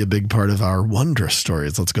it'll be a big part of our wondrous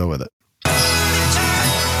stories. Let's go with it.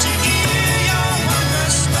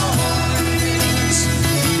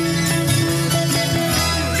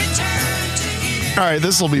 All right,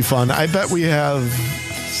 this will be fun. I bet we have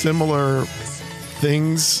similar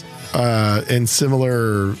things and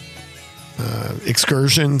similar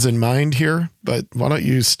excursions in mind here, but why don't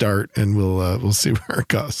you start and we'll see where it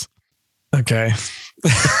goes. Okay. Do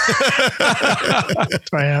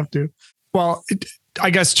I have to? Well, I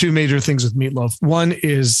guess 2 major things with Meatloaf. One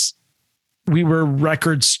is we were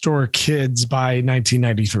record store kids by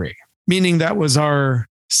 1993, meaning that was our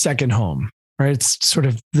second home, right? It's sort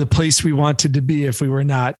of the place we wanted to be. If we were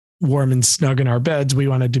not warm and snug in our beds, we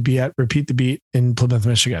wanted to be at Repeat the Beat in Plymouth,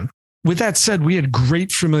 Michigan. With that said, we had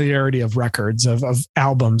great familiarity of records, of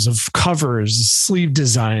albums, of covers, sleeve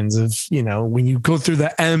designs, of, you know, when you go through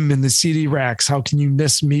the M in the CD racks, how can you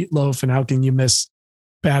miss Meatloaf and how can you miss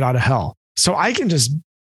Bat Out of Hell? So I can just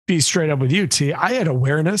be straight up with you, T. I had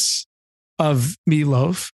awareness of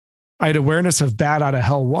Meatloaf. I had awareness of Bat Out of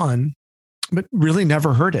Hell 1, but really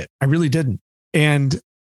never heard it. I really didn't. And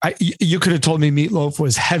you could have told me Meatloaf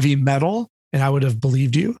was heavy metal and I would have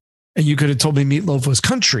believed you. And you could have told me Meatloaf was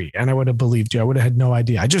country and I would have believed you. I would have had no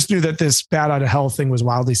idea. I just knew that this Bat Out of Hell thing was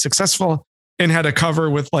wildly successful and had a cover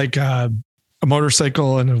with like a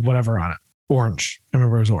motorcycle and whatever on it. Orange. I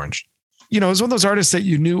remember it was orange. You know, it was one of those artists that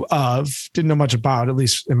you knew of, didn't know much about, at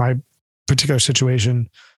least in my particular situation.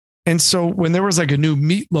 And so when there was like a new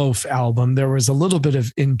Meatloaf album, there was a little bit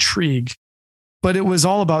of intrigue, but it was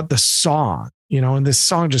all about the song, and this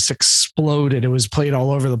song just exploded. It was played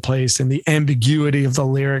all over the place. And the ambiguity of the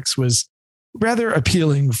lyrics was rather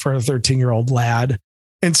appealing for a 13-year-old lad.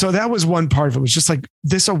 And so that was one part of it. It was just like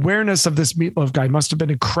this awareness of this Meatloaf guy must have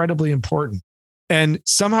been incredibly important. And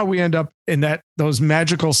somehow we end up in those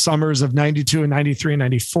magical summers of 92 and 93 and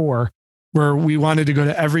 94, where we wanted to go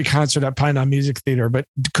to every concert at Pine Knob Music Theater, but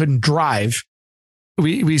couldn't drive.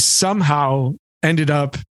 We somehow ended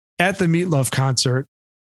up at the Meatloaf concert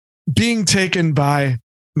being taken by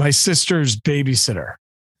my sister's babysitter,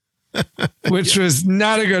 which was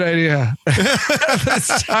not a good idea at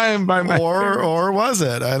this time by my or was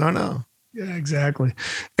it? I don't know. Yeah, exactly.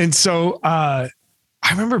 And so I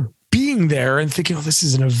remember being there and thinking, oh, this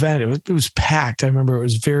is an event. It was packed. I remember it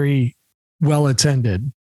was very well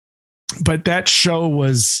attended. But that show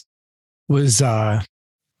was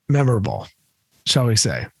memorable, shall we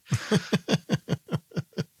say?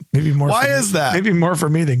 Maybe more. Why is that? Maybe more for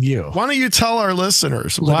me than you. Why don't you tell our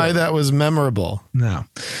listeners why that was memorable? No.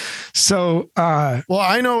 So, well,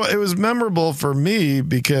 I know it was memorable for me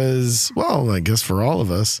because, well, I guess for all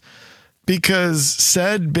of us, because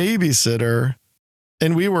said babysitter,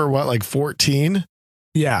 and we were like 14.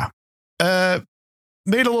 Yeah.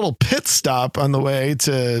 Made a little pit stop on the way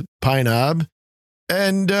to Pine Knob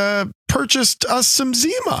and purchased us some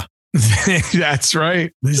Zima. That's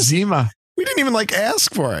right. The Zima. We didn't even like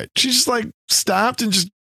ask for it. She just like stopped and just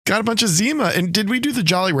got a bunch of Zima. And did we do the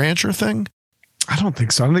Jolly Rancher thing? I don't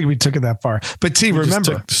think so. I don't think we took it that far. But T,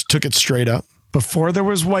 remember, just took it straight up. Before there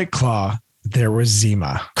was White Claw, there was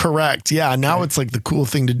Zima. Correct. Yeah. Now it's like the cool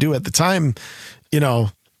thing to do. At the time, we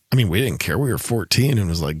didn't care. We were 14 and it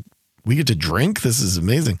was like, we get to drink. This is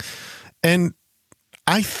amazing. And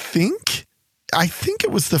I think it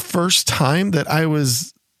was the first time that I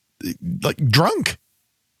was like drunk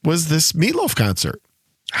was this Meatloaf concert.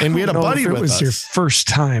 And we had a buddy with us. It was your first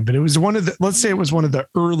time, but it was let's say it was one of the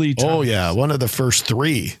early times. Oh yeah. One of the first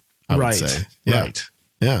three, I would say. Yeah. Right.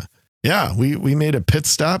 Yeah. Yeah. We made a pit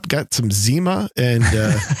stop, got some Zima and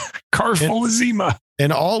car full of Zima.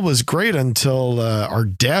 And all was great until our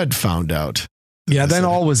dad found out. Yeah, then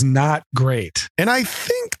all was not great. And I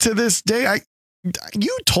think to this day,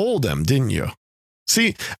 you told him, didn't you?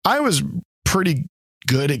 See, I was pretty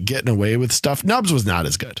good at getting away with stuff. Nubs was not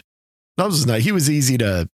as good. Nubs was not. He was easy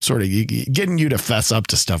to sort of getting you to fess up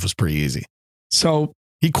to stuff was pretty easy. So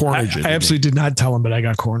he cornered you. I absolutely did not tell him, but I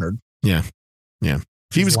got cornered. Yeah, yeah.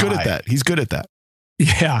 He was good at that. He's good at that.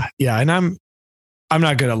 Yeah, yeah. And I'm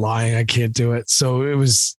not good at lying. I can't do it. So it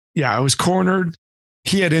was. Yeah, I was cornered.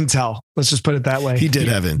 He had intel. Let's just put it that way. He did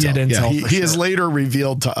have intel. He had intel. Yeah, he has later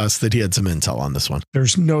revealed to us that he had some intel on this one.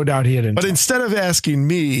 There's no doubt he had intel. But instead of asking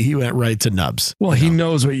me, he went right to Nubs. Well, he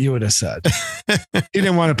knows what you would have said. He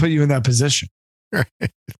didn't want to put you in that position. Right.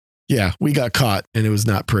 Yeah, we got caught and it was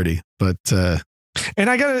not pretty. But and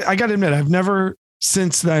I gotta admit, I've never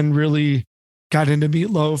since then really got into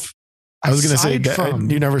Meatloaf. I was gonna say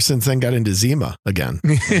you never since then got into Zima again.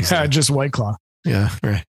 Yeah, just White Claw. Yeah,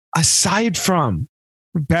 right. Aside from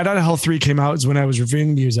Bad Out of Hell 3 came out is when I was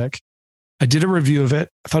reviewing music. I did a review of it.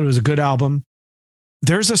 I thought it was a good album.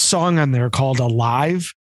 There's a song on there called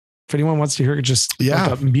Alive. If anyone wants to hear it, just look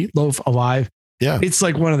up Meatloaf Alive. Yeah. It's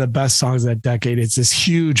like one of the best songs of that decade. It's this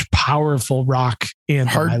huge, powerful rock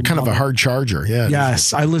anthem. Kind of a hard charger. Yeah.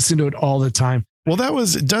 Yes. I listen to it all the time. Well, that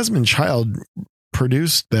was Desmond Child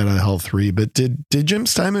produced Bad Out of Hell 3, but did Jim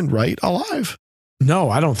Steinman write Alive? No,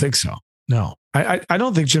 I don't think so. No. I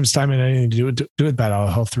don't think Jim Steinman had anything to do with Bad Out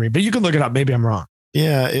of Hell 3, but you can look it up. Maybe I'm wrong.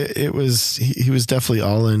 Yeah, it was. He was definitely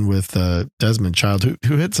all in with Desmond Child,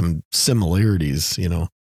 who had some similarities. Do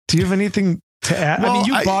you have anything to add? Well, I mean,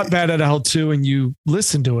 you bought Bad Out of Hell 2 and you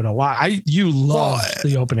listened to it a lot. You loved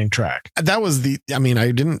the opening track. That was I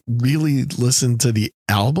didn't really listen to the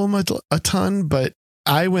album a ton, but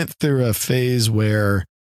I went through a phase where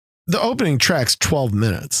the opening track's 12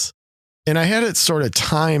 minutes, and I had it sort of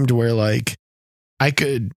timed where like I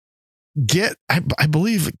could get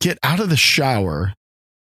out of the shower,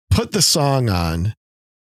 put the song on,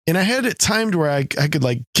 and I had it timed where I could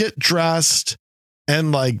like get dressed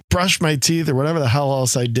and like brush my teeth or whatever the hell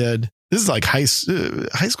else I did. This is like high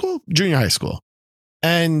school, junior high school.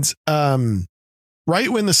 And right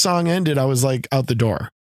when the song ended, I was like out the door.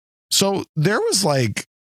 So there was like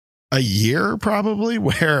a year probably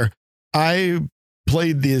where I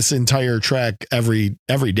played this entire track every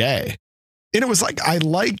day. And it was like, I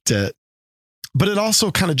liked it, but it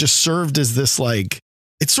also kind of just served as this, like,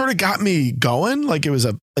 it sort of got me going. Like it's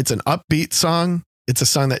an upbeat song. It's a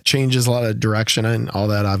song that changes a lot of direction and all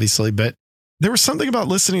that, obviously, but there was something about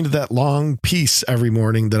listening to that long piece every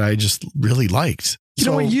morning that I just really liked. You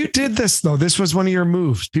know what? You did this though. This was one of your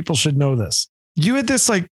moves. People should know this. You had this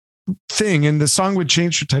like thing, and the song would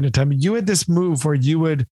change from time to time. You had this move where you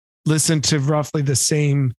would listen to roughly the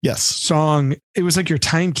same song. It was like your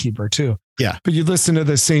timekeeper too. Yeah. But you listen to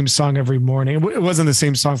the same song every morning. It wasn't the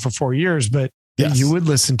same song for 4 years, but you would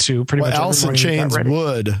listen to pretty much. Alice in Chains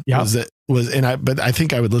would. But I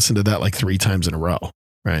think I would listen to that like 3 times in a row.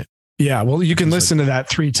 Right. Yeah. Well, you can listen to that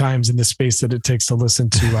 3 times in the space that it takes to listen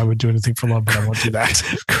to I Would Do Anything for Love, but I won't do that.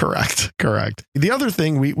 Correct. The other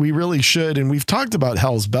thing we really should, and we've talked about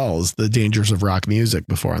Hell's Bells, the dangers of rock music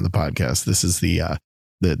before on the podcast. This is the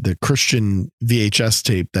Christian VHS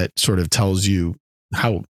tape that sort of tells you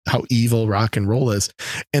how evil rock and roll is.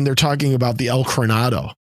 And they're talking about the El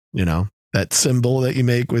Coronado, you know, that symbol that you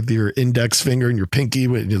make with your index finger and your pinky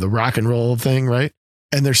with the rock and roll thing, right?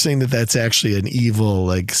 And they're saying that that's actually an evil,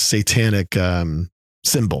 like satanic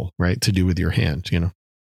symbol, right? To do with your hand, you know?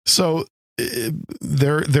 So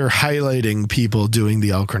they're highlighting people doing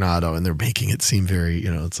the El Coronado, and they're making it seem very,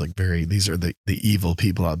 you know, it's like very, these are the evil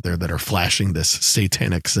people out there that are flashing this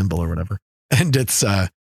satanic symbol or whatever. And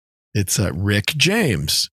it's Rick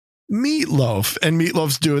James, Meatloaf, and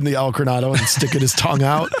Meatloaf's doing the El Coronado and sticking his tongue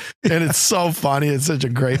out. And it's so funny. It's such a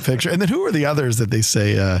great picture. And then who are the others that they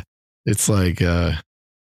say, it's like,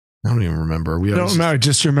 I don't even remember. I don't know.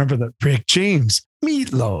 Just remember that Rick James,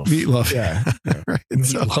 Meatloaf. Yeah. Right.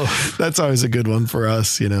 Meatloaf. So that's always a good one for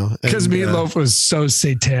us, you know, because Meatloaf was so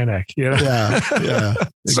satanic, you know? Yeah.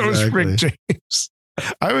 So is Rick James.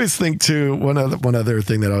 I always think too, one other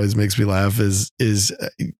thing that always makes me laugh is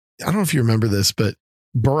I don't know if you remember this, but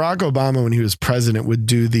Barack Obama, when he was president, would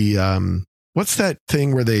do the, what's that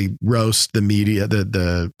thing where they roast the media,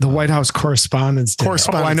 the White House Correspondents' Dinner.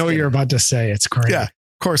 I know what you're about to say. It's great. Yeah.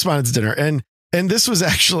 Correspondents' Dinner. And this was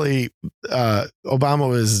actually, Obama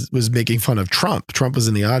was making fun of Trump. Trump was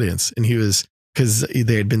in the audience, and he was, because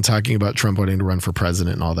they had been talking about Trump wanting to run for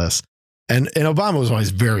president and all this. And Obama was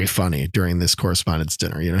always very funny during this Correspondents'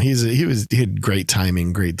 Dinner. You know, he had great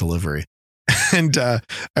timing, great delivery. And I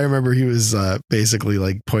remember he was basically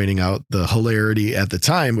like pointing out the hilarity at the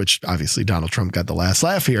time, which obviously Donald Trump got the last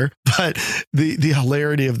laugh here, but the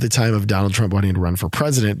hilarity of the time of Donald Trump wanting to run for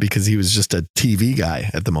president, because he was just a TV guy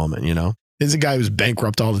at the moment, you know, he's a guy who's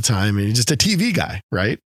bankrupt all the time and he's just a TV guy.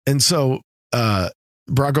 Right. And so Barack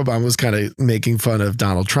Obama was kind of making fun of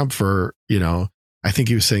Donald Trump for, you know, I think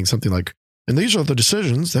he was saying something like, and these are the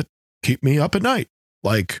decisions that keep me up at night.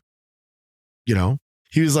 Like, you know,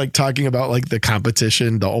 he was like talking about like the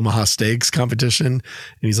competition, the Omaha Steaks competition. And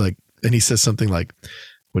he's like, and he says something like,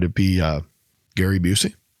 would it be Gary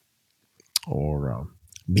Busey or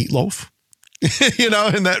Meatloaf? You know,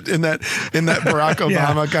 in that Barack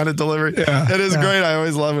Obama kind of delivery. Yeah, it is great. I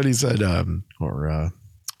always love it. He said, or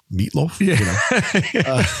Meatloaf. Yeah. You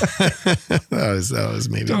know? that was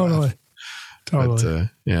maybe totally. But,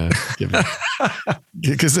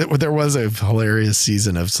 because there was a hilarious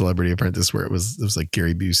season of Celebrity Apprentice where it was like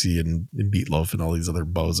Gary Busey and Meatloaf and all these other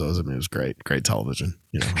bozos. I mean, it was great television.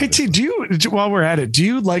 You know, hey T, while we're at it, do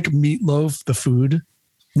you like Meatloaf the food?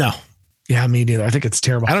 No. Yeah, me neither. I think it's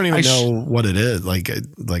terrible. I don't even know what it is. Like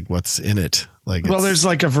what's in it. Like, well, there's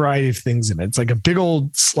like a variety of things in it. It's like a big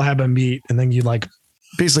old slab of meat, and then you like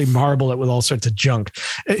basically marble it with all sorts of junk.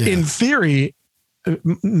 Yeah. In theory,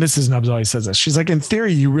 Mrs. Nubbs always says this. She's like, in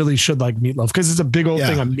theory, you really should like meatloaf because it's a big old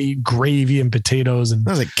thing of meat, gravy, and potatoes, and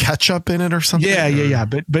there's like ketchup in it or something. Yeah.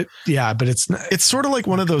 But it's not. It's sort of like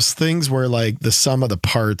one of those things where like the sum of the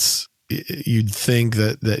parts, you'd think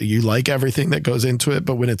that you like everything that goes into it,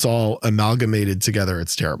 but when it's all amalgamated together,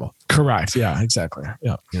 it's terrible. Correct. Yeah. Exactly.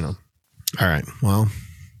 Yeah. You know. All right. Well.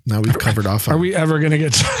 Now we've covered off. Are we ever going to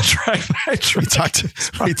get to track by track?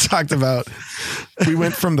 We talked about. We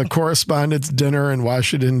went from the Correspondents' Dinner in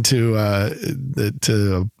Washington to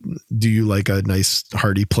do you like a nice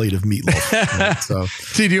hearty plate of meatloaf? Right? So,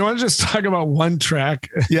 see, do you want to just talk about one track?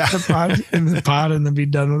 Yeah, in the pod, and then be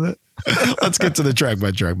done with it. Let's get to the track by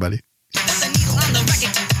track, buddy.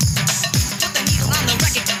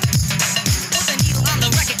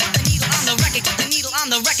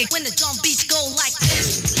 When the drum beats go like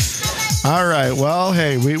this. All right. Well,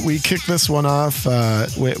 hey, we kicked this one off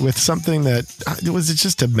with something that was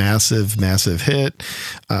just a massive hit.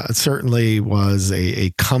 It certainly was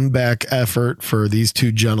a comeback effort for these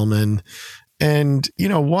two gentlemen. And, you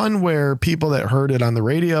know, one where people that heard it on the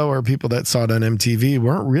radio or people that saw it on MTV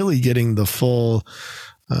weren't really getting the full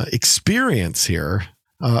experience here.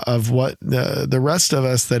 Of what the rest of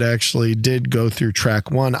us that actually did go through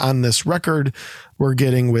track one on this record we're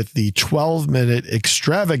getting with the 12-minute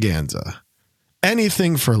extravaganza,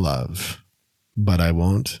 Anything for Love. but I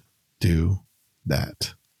won't do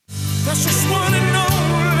that. That's just one and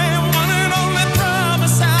only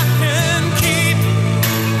promise I can keep.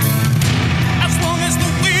 As long as the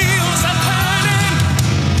wheels are turning,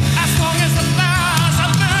 as long as the fires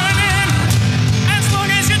are burning, as long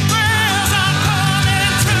as your prayers are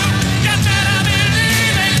coming true, you better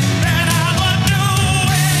believe it, that I will do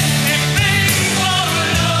anything for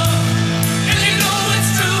love. And you know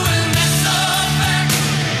it's true, and that's a fact.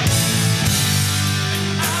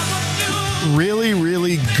 I will do. Really,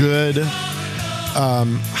 really good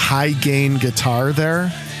high gain guitar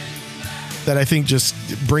there that I think just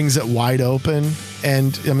brings it wide open.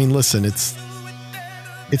 And I mean, listen, it's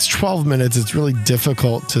 12 minutes. It's really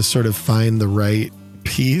difficult to sort of find the right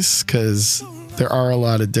piece because there are a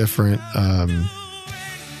lot of different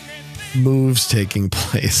moves taking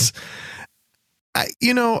place. I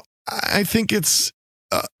think it's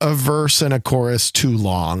a verse and a chorus too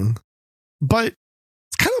long, but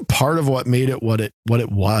it's kind of part of what made it what it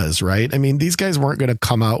was, right? I mean, these guys weren't going to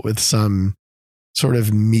come out with some sort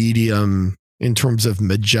of medium in terms of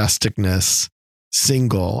majesticness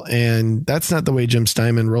single, and that's not the way Jim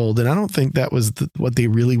Steinman rolled. And I don't think that was what they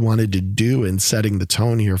really wanted to do in setting the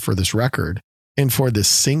tone here for this record and for this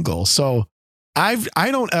single. So I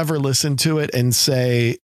don't ever listen to it and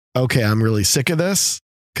say, okay, I'm really sick of this,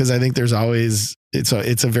 because I think there's always it's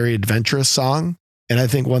a very adventurous song. And I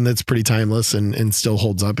think one that's pretty timeless and still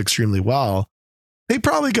holds up extremely well. They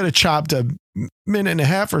probably could have chopped a minute and a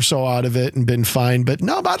half or so out of it and been fine. But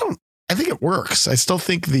no, I think it works. I still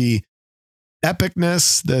think the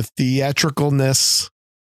epicness, the theatricalness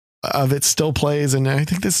of it still plays. And I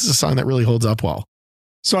think this is a song that really holds up well.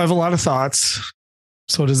 So I have a lot of thoughts.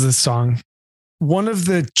 So does this song. One of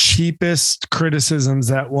the cheapest criticisms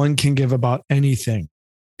that one can give about anything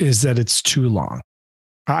is that it's too long.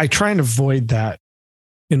 I try and avoid that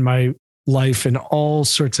in my life in all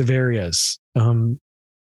sorts of areas.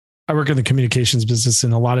 I work in the communications business,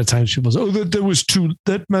 and a lot of times people say, "Oh,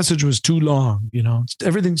 that message was too long."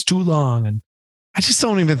 Everything's too long, and I just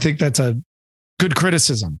don't even think that's a good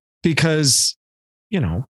criticism because,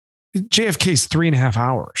 JFK's 3.5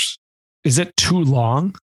 hours. Is it too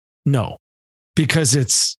long? No, because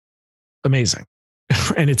it's amazing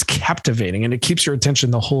and it's captivating and it keeps your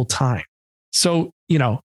attention the whole time. So,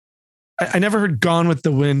 I never heard Gone with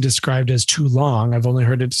the Wind described as too long. I've only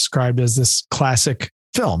heard it described as this classic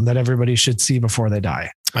film that everybody should see before they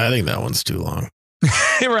die. I think that one's too long.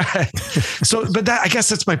 Right. So, but I guess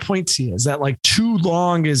that's my point to you, is that like too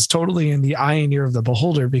long is totally in the eye and ear of the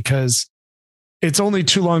beholder, because it's only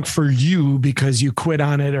too long for you because you quit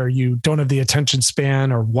on it or you don't have the attention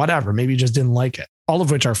span or whatever. Maybe you just didn't like it, all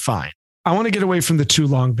of which are fine. I want to get away from the too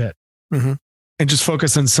long bit and just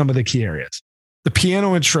focus on some of the key areas. The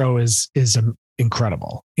piano intro is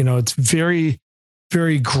incredible. It's very,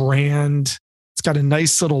 very grand. It's got a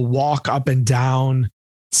nice little walk up and down,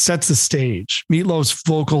 sets the stage. Meatloaf's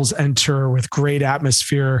vocals enter with great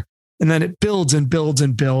atmosphere, and then it builds and builds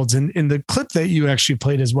and builds. And in the clip that you actually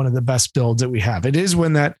played is one of the best builds that we have. It is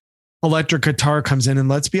when that electric guitar comes in, and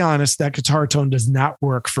let's be honest, that guitar tone does not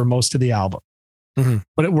work for most of the album,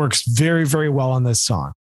 but it works very, very well on this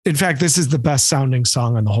song. In fact, this is the best sounding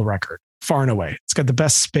song on the whole record, far and away. It's got the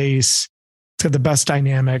best space. It's got the best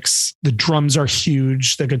dynamics. The drums are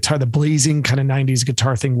huge. The guitar, the blazing kind of 90s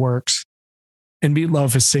guitar thing works. And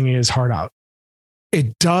Meatloaf is singing his heart out.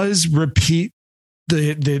 It does repeat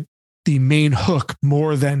the main hook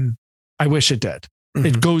more than I wish it did.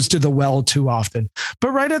 It goes to the well too often. But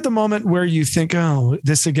right at the moment where you think, oh,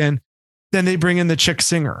 this again, then they bring in the chick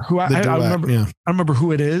singer who I remember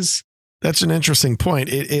who it is. That's an interesting point.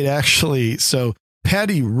 It actually, so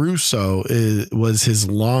Patty Russo was his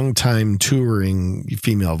longtime touring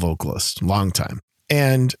female vocalist, long time.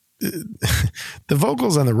 And the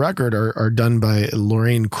vocals on the record are done by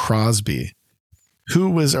Lorraine Crosby,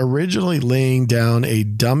 who was originally laying down a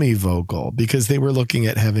dummy vocal because they were looking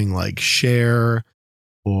at having like Cher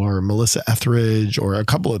or Melissa Etheridge or a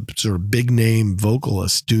couple of sort of big name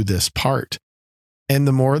vocalists do this part. And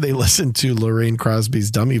the more they listened to Lorraine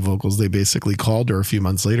Crosby's dummy vocals, they basically called her a few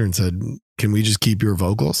months later and said, "Can we just keep your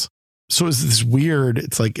vocals?" So it's this weird,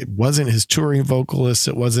 it's like, it wasn't his touring vocalist.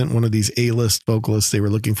 It wasn't one of these A-list vocalists they were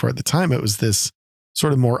looking for at the time. It was this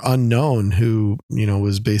sort of more unknown who,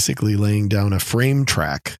 was basically laying down a frame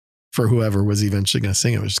track for whoever was eventually going to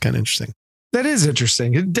sing it, which is kind of interesting. That is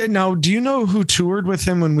interesting. Now, do you know who toured with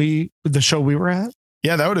him the show we were at?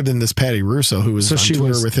 Yeah, that would have been this Patty Russo, who was on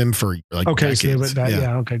tour with him for like decades.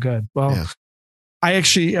 Okay, good. Well, I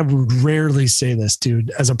would rarely say this, dude,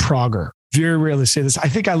 as a progger. Very rarely say this. I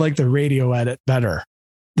think I like the radio edit better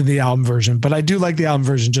than the album version, but I do like the album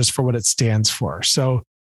version just for what it stands for. So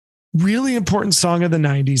really important song of the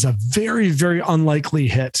 90s, a very, very unlikely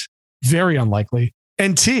hit, very unlikely.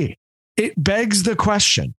 And T, it begs the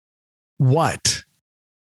question, what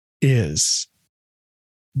is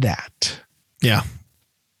that? Yeah.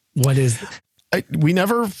 What is we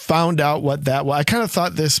never found out what that was. I kind of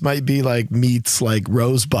thought this might be like Meat's like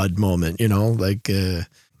Rosebud moment, you know, like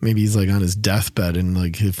maybe he's like on his deathbed and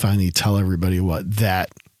like he'll finally tell everybody what that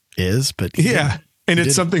is. But yeah. And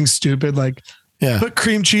it's something stupid like put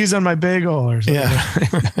cream cheese on my bagel or something.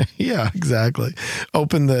 Yeah. Yeah, exactly.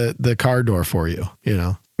 Open the car door for you, you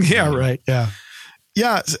know? Yeah. Right. Yeah.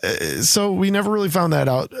 Yeah. So we never really found that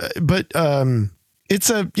out, but it's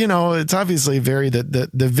it's obviously the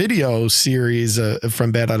video series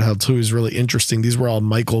from Bad Out of Hell 2 is really interesting. These were all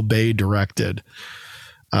Michael Bay directed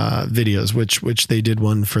videos, which they did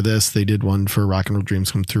one for this. They did one for Rock and Roll Dreams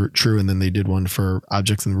Come True. And then they did one for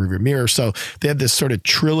Objects in the Rearview Mirror. So they had this sort of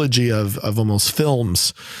trilogy of almost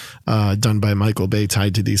films done by Michael Bay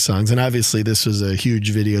tied to these songs. And obviously this was a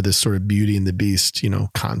huge video, this sort of Beauty and the Beast,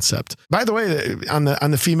 concept. By the way, on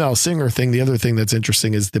the female singer thing, the other thing that's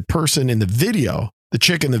interesting is the person in the video, the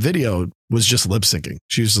chick in the video was just lip syncing.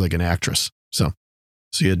 She was like an actress. So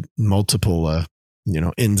you had multiple,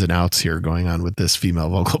 ins and outs here going on with this female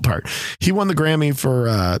vocal part. He won the Grammy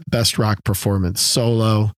for Best Rock Performance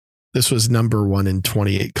Solo. This was number 1 in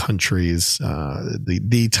 28 countries.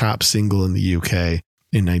 The top single in the UK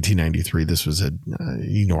in 1993. This was an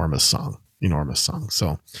enormous song.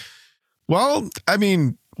 So, well,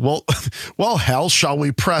 hell, shall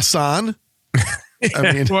we press on?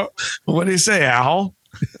 I mean, what do you say, Al?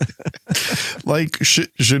 Like,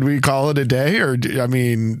 should we call it a day? Or,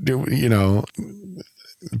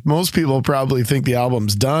 most people probably think the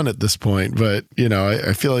album's done at this point, but,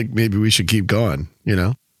 I feel like maybe we should keep going,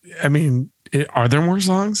 I mean, are there more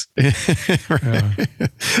songs? Right.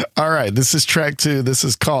 All right. This is track 2. This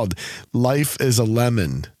is called Life is a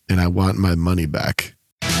Lemon and I Want My Money Back.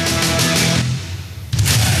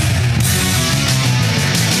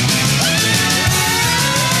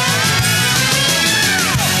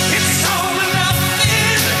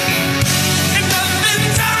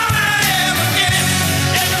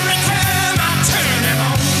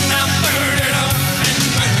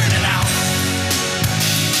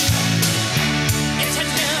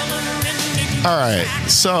 All right.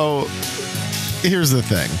 So here's the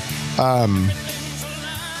thing.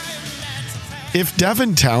 If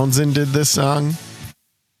Devin Townsend did this song,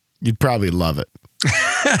 you'd probably love it.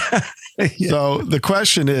 Yeah. So the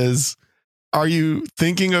question is, are you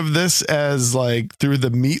thinking of this as like through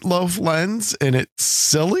the Meatloaf lens and it's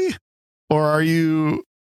silly? Or are you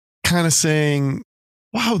kind of saying,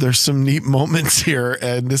 wow, there's some neat moments here.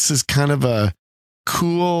 And this is kind of a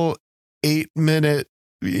cool 8-minute,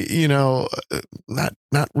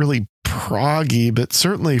 not really proggy, but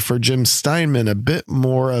certainly for Jim Steinman, a bit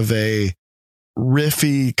more of a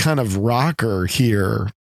riffy kind of rocker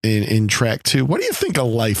here in track 2. What do you think of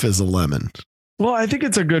Life is a Lemon? Well, I think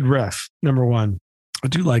it's a good riff. Number one, I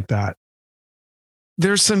do like that.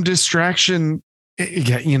 There's some distraction.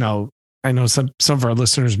 I know some of our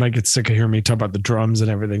listeners might get sick of hearing me talk about the drums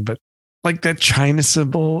and everything, but like that China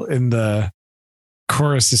cymbal in the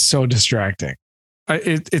chorus is so distracting.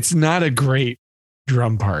 It's not a great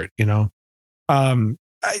drum part,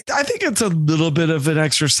 I think it's a little bit of an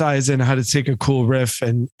exercise in how to take a cool riff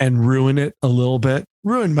and ruin it a little bit.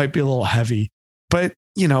 Ruin might be a little heavy, but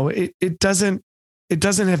it doesn't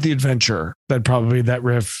have the adventure that probably that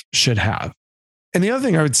riff should have. And the other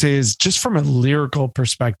thing I would say is just from a lyrical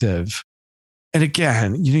perspective. And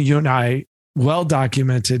again, you and I, well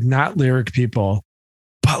documented, not lyric people,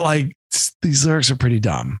 but like these lyrics are pretty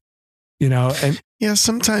dumb, and yeah,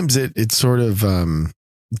 sometimes it sort of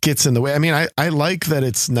gets in the way. I mean, I like that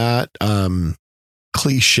it's not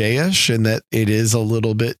cliche-ish and that it is a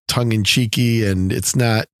little bit tongue-in-cheeky and it's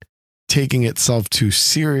not taking itself too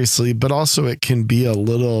seriously, but also it can be a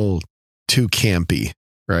little too campy,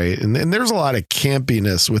 right? And there's a lot of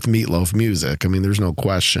campiness with Meatloaf music. I mean, there's no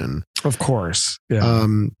question. Of course. Yeah.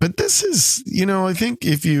 But this is, I think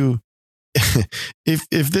if you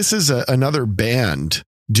if this is another band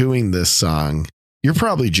doing this song, you're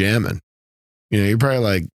probably jamming. You're probably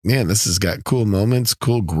like, man, this has got cool moments,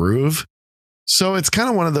 cool groove. So it's kind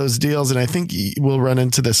of one of those deals. And I think we'll run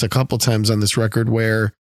into this a couple times on this record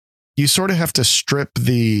where you sort of have to strip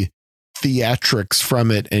the theatrics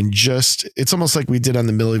from it and just, it's almost like we did on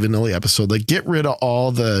the Milli Vanilli episode, like get rid of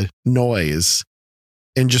all the noise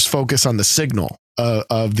and just focus on the signal,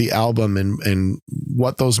 of the album and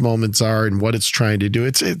what those moments are and what it's trying to do.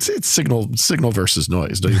 It's signal versus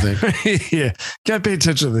noise, don't you think? Yeah. Can't pay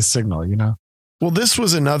attention to the signal, you know? Well, this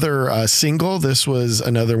was another single. This was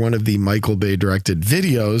another one of the Michael Bay directed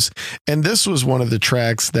videos. And this was one of the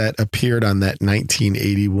tracks that appeared on that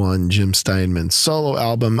 1981 Jim Steinman solo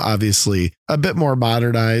album, obviously a bit more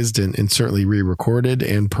modernized and certainly re-recorded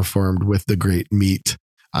and performed with the great Meat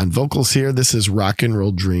on vocals here. This is Rock and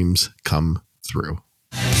Roll Dreams Come Through.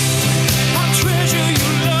 I treasure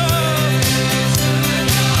your love.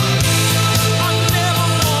 I never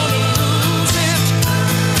wanna lose it.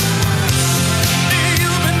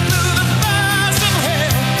 You've been through the fires of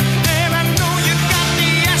hell, and I know you got the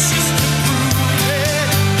ashes to prove it.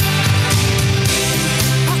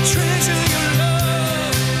 I treasure your love.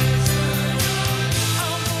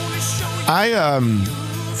 I'm only showing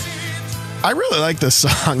I really like this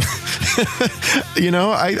song. You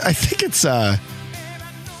know, I think it's got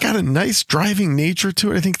a nice driving nature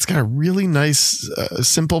to it. I think it's got a really nice,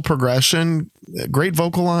 simple progression, great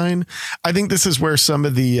vocal line. I think this is where some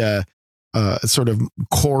of the sort of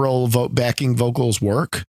choral backing vocals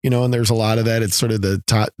work, you know, and there's a lot of that. It's sort of the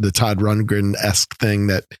Todd Rundgren-esque thing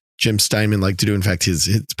that Jim Steinman liked to do. In fact,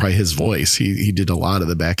 it's probably his voice. He did a lot of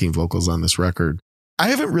the backing vocals on this record. I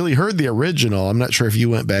haven't really heard the original. I'm not sure if you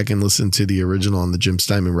went back and listened to the original on the Jim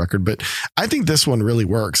Steinman record, but I think this one really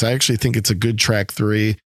works. I actually think it's a good track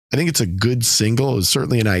 3. I think it's a good single. It's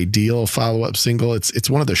certainly an ideal follow-up single. It's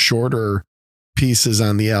one of the shorter pieces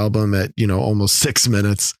on the album at, you know, almost 6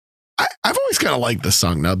 minutes. I've always kind of liked this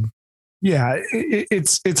song, Nub. Yeah,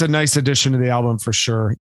 it's a nice addition to the album for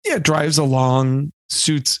sure. Yeah, it drives along,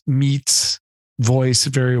 suits Meat's voice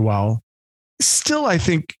very well. Still, I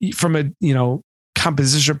think from a, you know,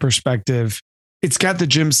 composition perspective, it's got the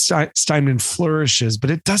Jim Steinman flourishes,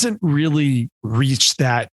 but it doesn't really reach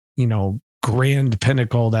that, you know, grand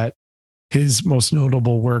pinnacle that his most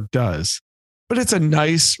notable work does. But it's a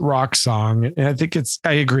nice rock song, and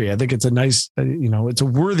I agree. I think it's a nice, you know, it's a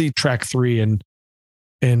worthy track 3 and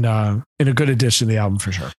a good addition to the album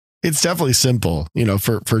for sure. It's definitely simple, you know,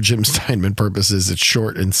 for Jim Steinman purposes. It's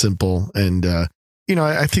short and simple, and you know,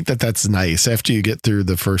 I think that's nice after you get through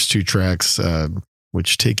the first 2 tracks,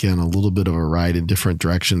 which take you on a little bit of a ride in different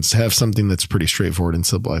directions. To have something that's pretty straightforward and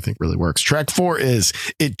simple, I think really works. Track 4 is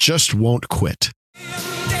It Just Won't Quit.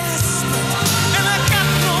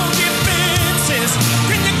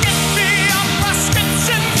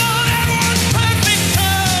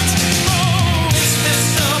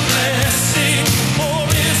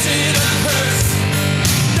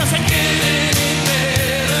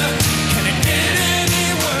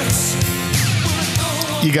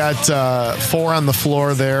 You got 4 on the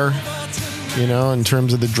floor there, you know, in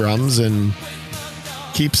terms of the drums, and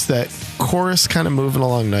keeps that chorus kind of moving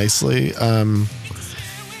along nicely.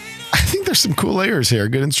 I think there's some cool layers here.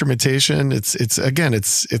 Good instrumentation. It's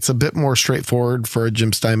a bit more straightforward for a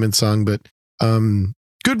Jim Steinman song, but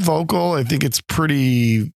good vocal. I think it's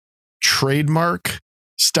pretty trademark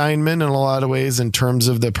Steinman in a lot of ways in terms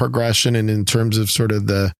of the progression and in terms of sort of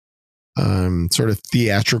the sort of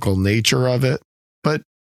theatrical nature of it. But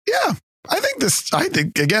yeah, I think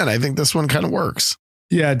this one kind of works.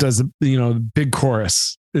 Yeah, it does. You know, big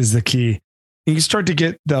chorus is the key. And you start to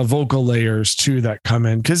get the vocal layers too that come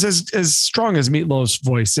in, because as strong as Meat Loaf's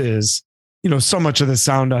voice is, you know, so much of the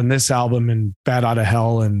sound on this album and Bat Out of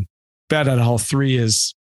Hell and Bat Out of Hell 3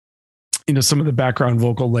 is, you know, some of the background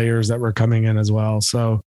vocal layers that were coming in as well.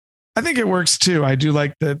 So I think it works too. I do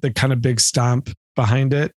like the kind of big stomp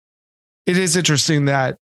behind it. It is interesting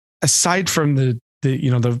that aside from the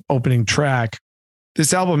opening track,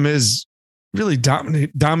 this album is really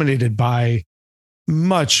dominated by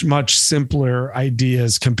much, much simpler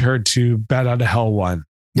ideas compared to Bat Out of Hell 1,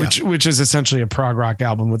 which is essentially a prog rock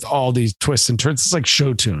album with all these twists and turns. It's like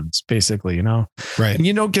show tunes, basically, you know? Right. And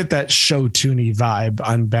you don't get that show tuney vibe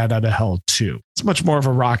on Bat Out of Hell 2. It's much more of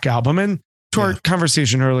a rock album. And to our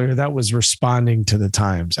conversation earlier, that was responding to the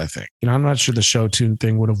times, I think. You know, I'm not sure the show tune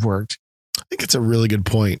thing would have worked. I think it's a really good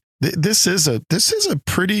point. This is a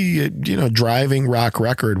pretty, you know, driving rock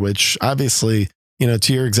record, which obviously, you know,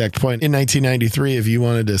 to your exact point, in 1993, if you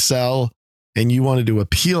wanted to sell and you wanted to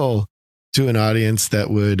appeal to an audience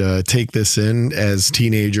that would take this in as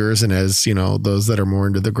teenagers and as, you know, those that are more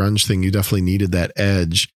into the grunge thing, you definitely needed that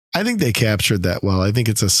edge. I think they captured that well. I think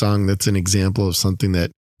it's a song that's an example of something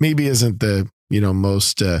that maybe isn't the, you know,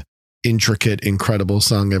 most intricate, incredible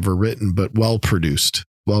song ever written, but well produced.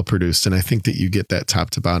 And I think that you get that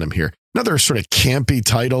top to bottom here. Another sort of campy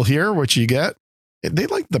title here, which you get. They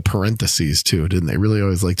like the parentheses too, didn't they? Really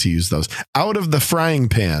always like to use those. Out of the Frying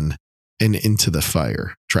Pan and Into the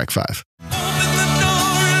Fire, track 5. Open the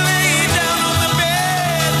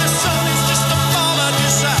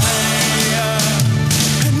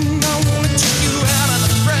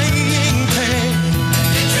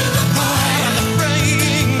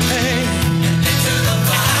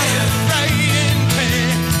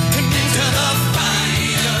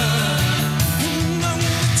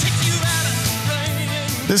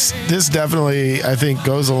This definitely, I think,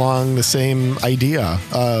 goes along the same idea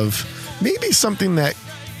of maybe something that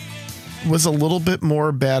was a little bit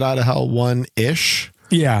more Bad Outta Hell 1-ish.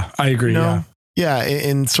 Yeah, I agree. You know? Yeah,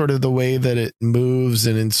 in sort of the way that it moves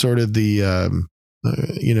and in sort of the,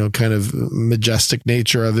 kind of majestic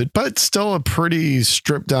nature of it, but still a pretty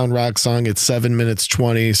stripped down rock song. It's 7 minutes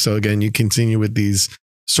 20. So again, you continue with these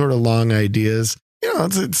sort of long ideas.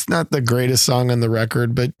 It's not the greatest song on the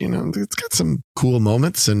record, but it's got some cool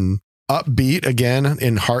moments and upbeat again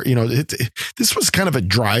in heart. This was kind of a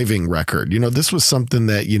driving record. This was something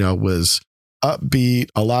that, was upbeat,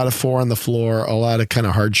 a lot of 4 on the floor, a lot of kind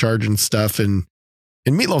of hard charging stuff. And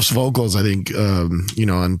Meatloaf's vocals, I think,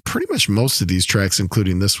 on pretty much most of these tracks,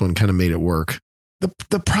 including this one, kind of made it work.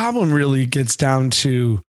 The problem really gets down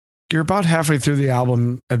to you're about halfway through the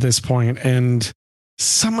album at this point, and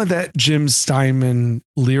some of that Jim Steinman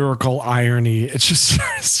lyrical irony, it just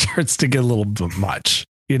starts to get a little bit much,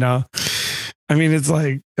 I mean, it's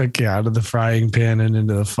like, okay, out of the frying pan and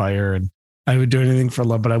into the fire, and I would do anything for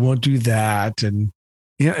love, but I won't do that. And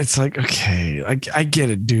it's like, okay, I get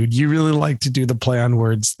it, dude. You really like to do the play on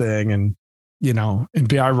words thing and, and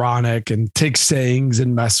be ironic and take sayings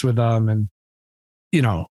and mess with them. And,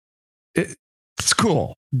 it's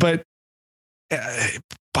cool. But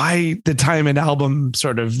by the time an album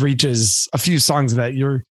sort of reaches a few songs that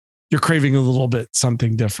you're craving a little bit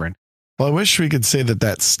something different. Well, I wish we could say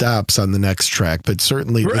that stops on the next track, but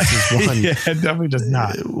certainly this is one. Yeah, it definitely does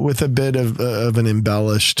not. With a bit of an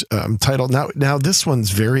embellished title. Now this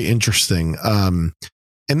one's very interesting. And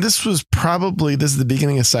this is the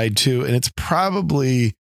beginning of side 2, and it's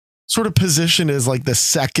probably sort of positioned as like the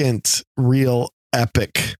second real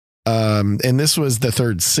epic. And this was the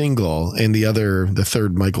third single and the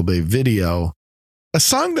third Michael Bay video, a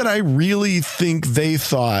song that I really think they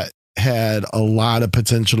thought had a lot of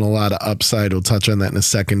potential, a lot of upside. We'll touch on that in a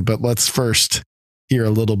second, but let's first hear a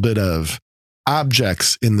little bit of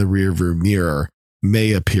Objects in the Rearview Mirror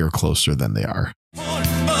May Appear Closer Than They Are.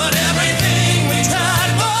 But everything we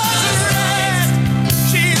tried was right.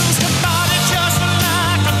 She used my body just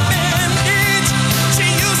like a bandage. She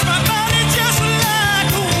used my body just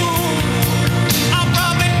like a wound. I'll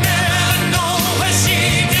probably never know where she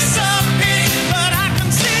disappeared, but I can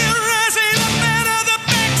see her rising up out of the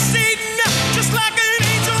backseat now, just like an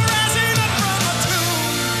angel rising up from a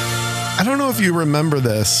tomb. I don't know if you remember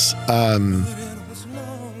this,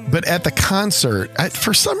 but at the concert,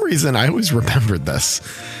 for some reason, I always remembered this,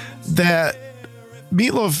 that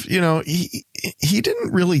Meatloaf, he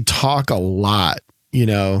didn't really talk a lot, he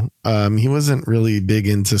wasn't really big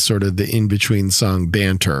into sort of the in-between song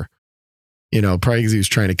banter, probably because he was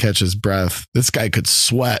trying to catch his breath. This guy could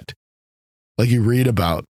sweat like you read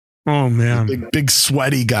about. Oh, man. Big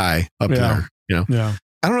sweaty guy up there, Yeah.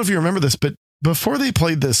 I don't know if you remember this, but before they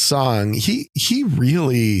played this song, he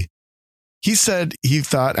said he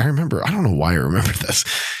thought, I don't know why I remember this.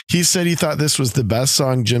 He said he thought this was the best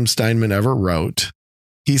song Jim Steinman ever wrote.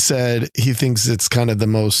 He said he thinks it's kind of the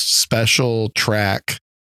most special track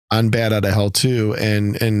on Bad Outta Hell 2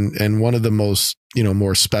 and one of the most,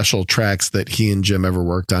 more special tracks that he and Jim ever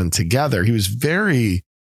worked on together. He was very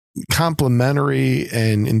complimentary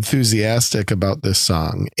and enthusiastic about this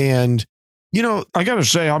song. And I gotta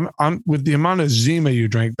say, I'm with the amount of Zima you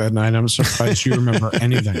drank that night, I'm surprised you remember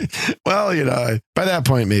anything. Well, by that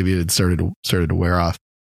point, maybe it started to wear off.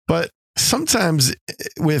 But sometimes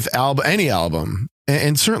with any album,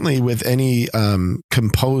 and certainly with any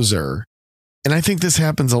composer, and I think this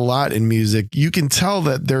happens a lot in music, you can tell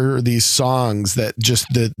that there are these songs that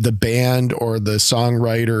just the band or the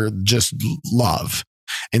songwriter just love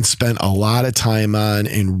and spent a lot of time on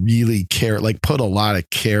and really put a lot of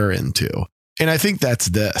care into. And I think that's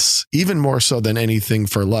this, even more so than Anything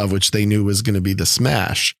for Love, which they knew was going to be the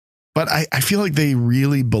smash. But I feel like they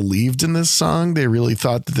really believed in this song. They really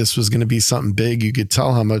thought that this was going to be something big. You could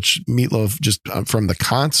tell how much Meatloaf, just from the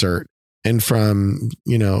concert and from,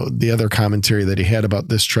 the other commentary that he had about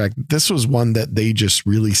this track, this was one that they just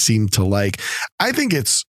really seemed to like. I think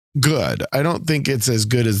it's good. I don't think it's as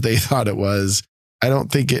good as they thought it was. I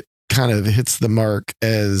don't think it kind of hits the mark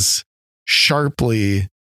as sharply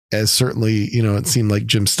as certainly, it seemed like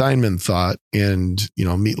Jim Steinman thought and,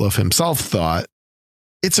 Meatloaf himself thought.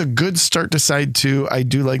 It's a good start to side 2. I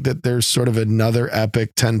do like that there's sort of another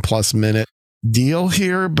epic 10 plus minute deal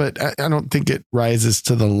here, but I don't think it rises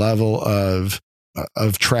to the level of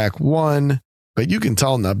track 1, but you can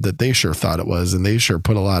tell, Nub, that they sure thought it was, and they sure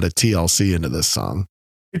put a lot of TLC into this song.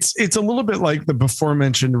 It's a little bit like the before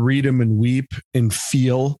mentioned Read 'Em and Weep in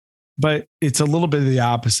feel, but it's a little bit of the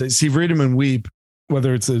opposite. See, Read 'Em and Weep,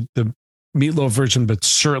 whether it's the Meatloaf version, but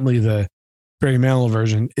certainly the Barry Manilow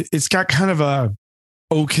version, it's got kind of a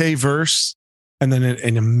okay verse and then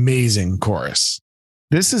an amazing chorus.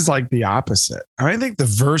 This is like the opposite. I think the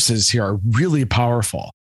verses here are really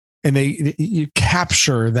powerful, and you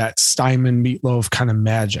capture that Steinman Meatloaf kind of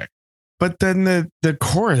magic. But then the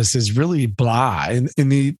chorus is really blah, and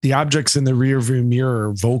the objects in the rearview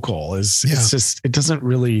mirror vocal it's just, it doesn't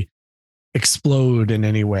really explode in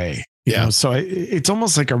any way. You know? So it's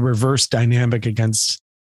almost like a reverse dynamic against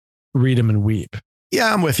Read 'Em and Weep.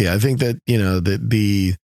 Yeah, I'm with you. I think that, you know,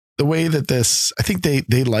 the way that this, I think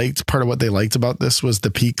they liked, part of what they liked about this was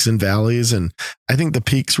the peaks and valleys. And I think the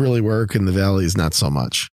peaks really work and the valleys not so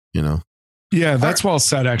much, you know? Yeah, that's well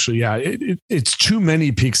said, actually. Yeah, it's too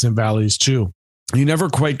many peaks and valleys too. You never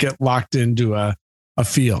quite get locked into a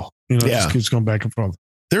feel. You know, it just keeps going back and forth.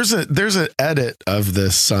 There's an edit of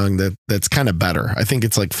this song that's kind of better. I think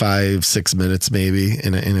it's like 5-6 minutes maybe,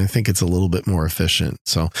 and I think it's a little bit more efficient.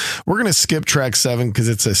 So we're gonna skip track 7 because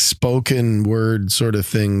it's a spoken word sort of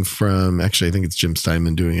thing from. Actually, I think it's Jim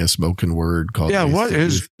Steinman doing a spoken word called. Yeah, what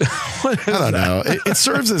is I don't know. It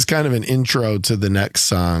serves as kind of an intro to the next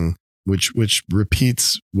song, which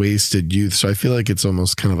repeats Wasted Youth. So I feel like it's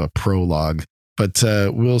almost kind of a prologue. But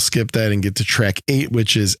we'll skip that and get to track 8,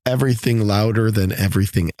 which is Everything Louder Than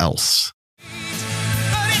Everything Else. But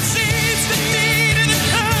it seems to me to the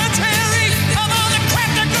contrary of all the crap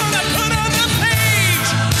they're gonna put on the page.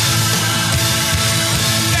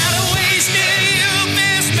 That a wasted youth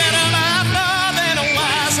is better by far than a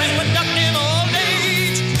wise and productive old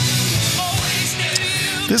age. A wasted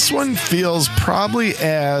youth. This one feels probably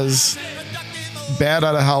as Bad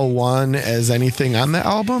Outta Hell 1 as anything on the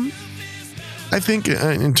album. I think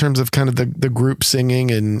in terms of kind of the group singing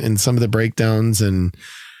and some of the breakdowns, and,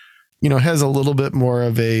 you know, has a little bit more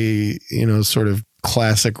of a, you know, sort of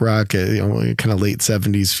classic rock, you know, kind of late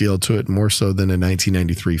 70s feel to it, more so than a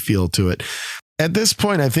 1993 feel to it. At this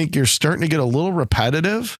point, I think you're starting to get a little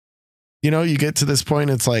repetitive. You know, you get to this point,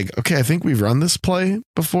 it's like, okay, I think we've run this play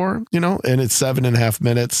before, you know, and it's 7.5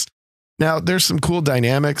 minutes. Now, there's some cool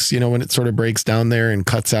dynamics, you know, when it sort of breaks down there and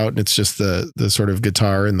cuts out and it's just the sort of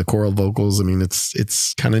guitar and the choral vocals. I mean,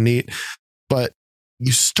 it's kind of neat, but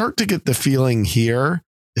you start to get the feeling here,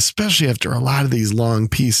 especially after a lot of these long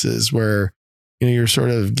pieces where, you know, you're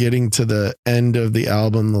sort of getting to the end of the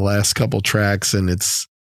album, the last couple tracks, and it's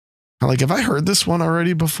like, have I heard this one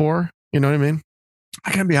already before? You know what I mean?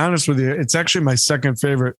 I can be honest with you. It's actually my second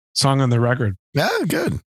favorite song on the record. Yeah,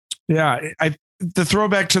 good. Yeah, the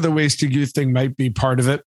throwback to the Wasted Youth thing might be part of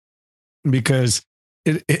it, because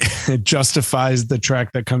it justifies the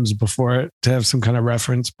track that comes before it to have some kind of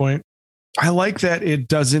reference point. I like that it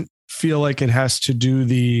doesn't feel like it has to do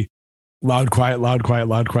the loud, quiet, loud, quiet,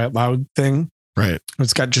 loud, quiet, loud thing. Right.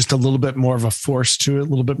 It's got just a little bit more of a force to it, a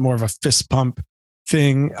little bit more of a fist pump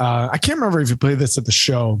thing. I can't remember if you played this at the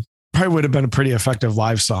show. Probably would have been a pretty effective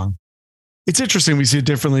live song. It's interesting. We see it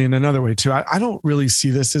differently in another way too. I don't really see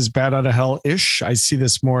this as Bad Outta Hell-ish. I see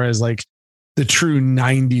this more as like the true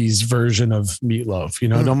 90s version of Meatloaf. You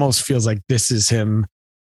know, It almost feels like this is him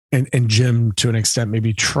and Jim to an extent,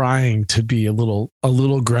 maybe trying to be a little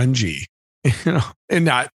grungy, you know, and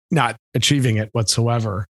not achieving it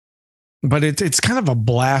whatsoever. But it's kind of a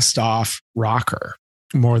blast off rocker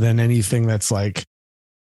more than anything that's like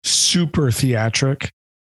super theatric.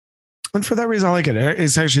 And for that reason, I like it.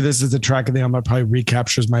 It's actually, this is the track of the album that probably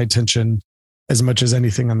recaptures my attention as much as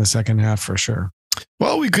anything on the second half, for sure.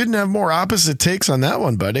 Well, we couldn't have more opposite takes on that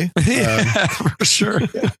one, buddy. Yeah, for sure.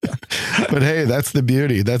 But hey, that's the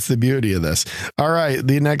beauty. That's the beauty of this. All right.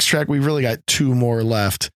 The next track, we've really got 2 more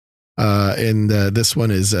left. And this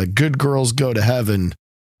one is Good Girls Go to Heaven,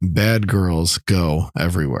 Bad Girls Go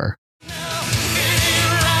Everywhere.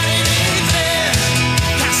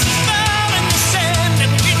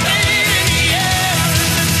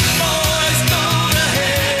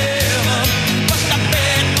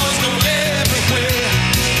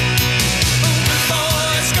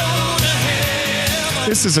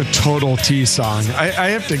 This is a total T song. I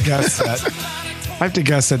have to guess that. I have to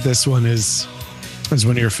guess that this one is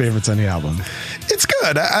one of your favorites on the album. It's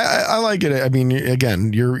good. I like it. I mean,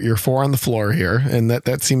 again, you're 4 on the floor here, and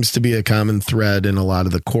that seems to be a common thread in a lot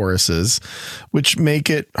of the choruses, which make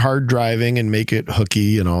it hard driving and make it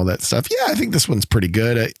hooky and all that stuff. Yeah, I think this one's pretty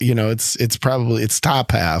good. You know, it's probably its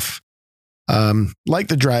top half. Like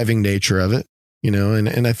the driving nature of it, you know,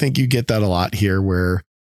 and I think you get that a lot here where,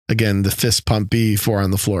 again, the fist pumpy 4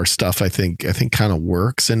 on the floor stuff, I think kind of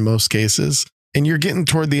works in most cases. And you're getting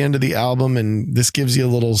toward the end of the album, and this gives you a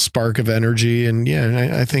little spark of energy. And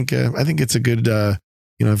yeah, I think it's a good,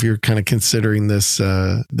 you know, if you're kind of considering this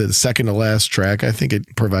the second to last track, I think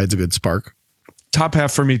it provides a good spark. top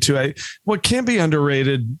half for me too. What can be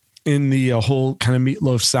underrated in the whole kind of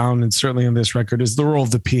Meatloaf sound, and certainly on this record, is the role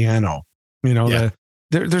of the piano. You know,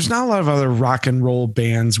 there's not a lot of other rock and roll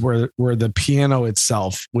bands where the piano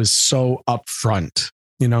itself was so up front.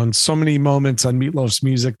 You know, in so many moments on Meatloaf's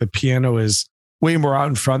music, the piano is way more out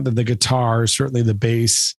in front than the guitar, certainly the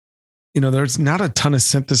bass. You know, there's not a ton of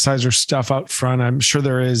synthesizer stuff out front. I'm sure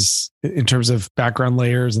there is in terms of background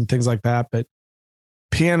layers and things like that, but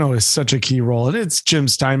piano is such a key role. And it's Jim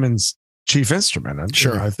Steinman's chief instrument. And,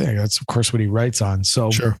 sure. You know, I think that's, of course, what he writes on.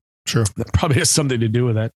 So sure. That probably has something to do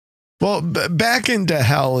with it. Well, Back into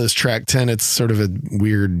Hell is track 10. It's sort of a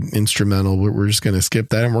weird instrumental. We're just going to skip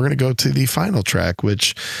that. And we're going to go to the final track,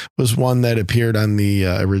 which was one that appeared on the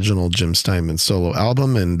original Jim Steinman solo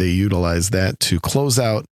album. And they utilized that to close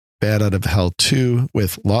out Bat Out of Hell 2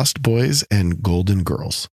 with Lost Boys and Golden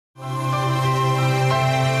Girls.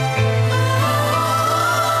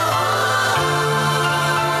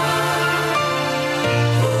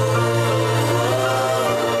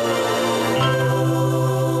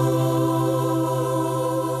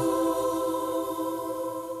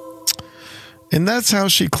 And that's how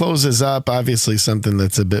she closes up. Obviously, something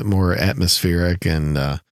that's a bit more atmospheric and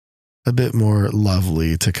a bit more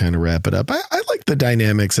lovely to kind of wrap it up. I like the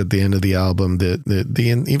dynamics at the end of the album.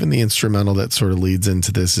 Even the instrumental that sort of leads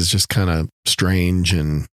into this is just kind of strange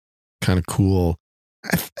and kind of cool.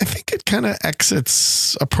 I think it kind of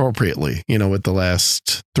exits appropriately, you know, with the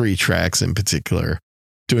last 3 tracks in particular,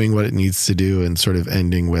 doing what it needs to do and sort of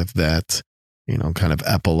ending with that, you know, kind of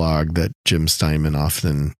epilogue that Jim Steinman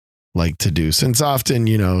often like to do, since often,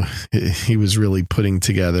 you know, he was really putting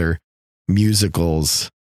together musicals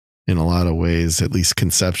in a lot of ways, at least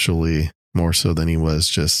conceptually, more so than he was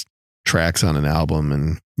just tracks on an album.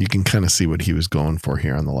 And you can kind of see what he was going for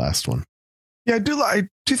here on the last one. Yeah, I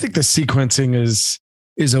do think the sequencing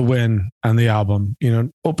is a win on the album. You know,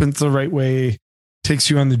 opens the right way, takes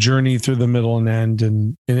you on the journey through the middle and end,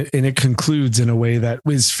 and it concludes in a way that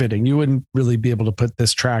is fitting. You wouldn't really be able to put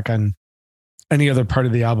this track on any other part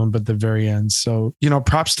of the album but the very end. So, you know,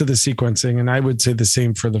 props to the sequencing. And I would say the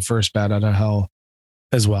same for the first Bat Out of Hell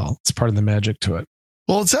as well. It's part of the magic to it.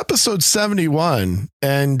 Well, it's episode 71.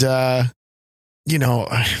 And, you know,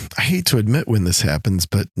 I hate to admit when this happens,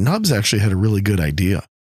 but Nubs actually had a really good idea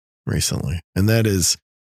recently. And that is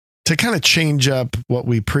to kind of change up what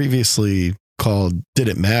we previously called Did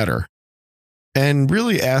It Matter? And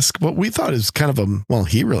really ask what we thought is kind of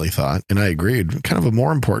he really thought, and I agreed, kind of a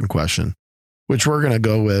more important question, which we're going to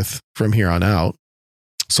go with from here on out.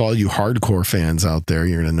 So all you hardcore fans out there,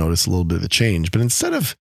 you're going to notice a little bit of a change. But instead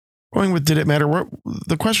of going with Did It Matter?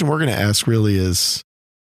 The question we're going to ask really is,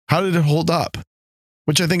 how did it hold up?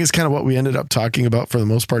 Which I think is kind of what we ended up talking about for the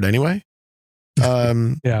most part anyway.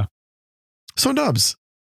 Yeah. So Nubs,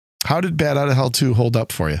 how did Bat Out of Hell 2 hold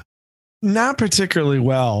up for you? Not particularly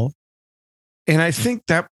well. And I think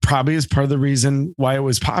that probably is part of the reason why it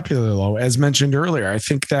was popular, though. As mentioned earlier, I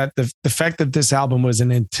think that the fact that this album was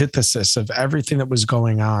an antithesis of everything that was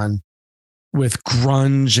going on with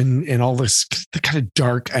grunge and all this, the kind of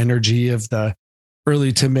dark energy of the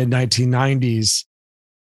early to mid 1990s,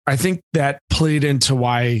 I think that played into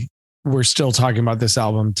why we're still talking about this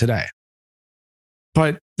album today.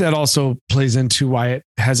 But that also plays into why it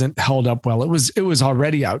hasn't held up well. It was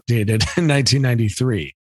already outdated in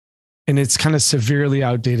 1993. And it's kind of severely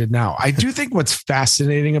outdated now. I do think what's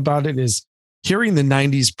fascinating about it is hearing the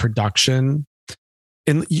 90s production.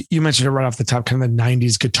 And you mentioned it right off the top, kind of the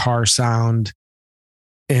 90s guitar sound.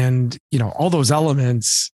 And, you know, all those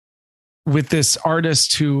elements with this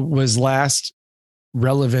artist who was last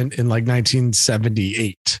relevant in like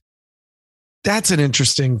 1978. That's an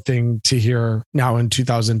interesting thing to hear now in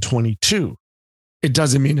 2022. It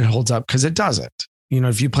doesn't mean it holds up, because it doesn't. You know,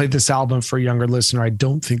 if you played this album for a younger listener, I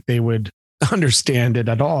don't think they would understand it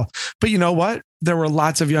at all. But you know what? There were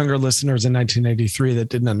lots of younger listeners in 1983 that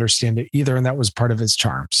didn't understand it either. And that was part of its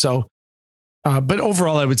charm. So, but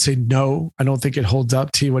overall, I would say no, I don't think it holds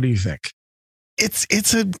up. T, what do you think?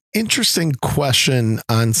 It's an interesting question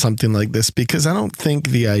on something like this, because I don't think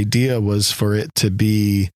the idea was for it to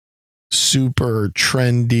be super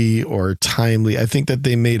trendy or timely. I think that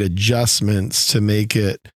they made adjustments to make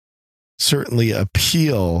it certainly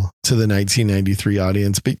appeal to the 1993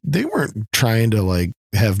 audience, but they weren't trying to like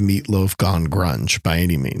have Meatloaf gone grunge by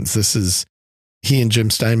any means. This is he and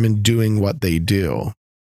Jim Steinman doing what they do.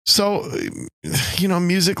 So, you know,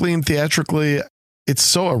 musically and theatrically, it's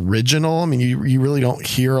so original. I mean, you really don't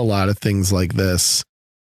hear a lot of things like this.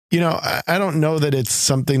 You know, I don't know that it's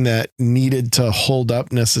something that needed to hold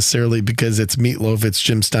up necessarily because it's Meatloaf, it's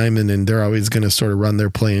Jim Steinman, and they're always going to sort of run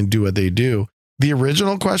their play and do what they do. The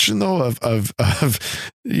original question, though, of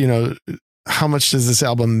how much does this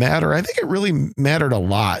album matter? I think it really mattered a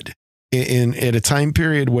lot in at a time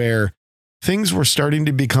period where things were starting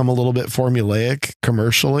to become a little bit formulaic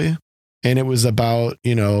commercially. And it was about,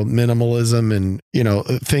 minimalism and,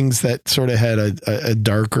 things that sort of had a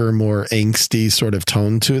darker, more angsty sort of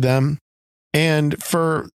tone to them. And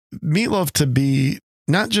for Meatloaf to be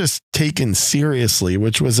not just taken seriously,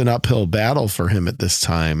 which was an uphill battle for him at this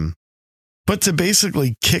time, but to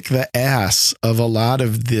basically kick the ass of a lot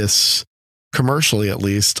of this, commercially at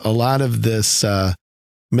least, a lot of this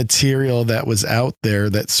material that was out there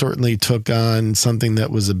that certainly took on something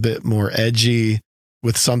that was a bit more edgy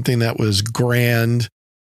with something that was grand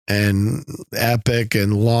and epic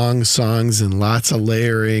and long songs and lots of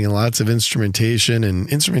layering and lots of instrumentation,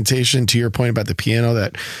 to your point about the piano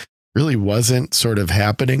that really wasn't sort of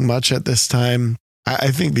happening much at this time. I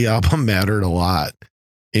think the album mattered a lot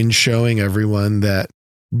in showing everyone that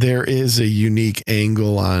there is a unique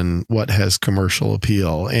angle on what has commercial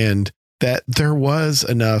appeal and that there was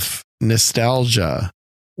enough nostalgia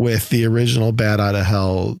with the original Bat Out of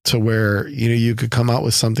Hell to where, you could come out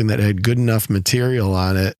with something that had good enough material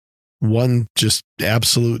on it. One just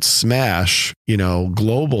absolute smash,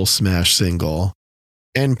 global smash single,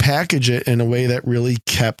 and package it in a way that really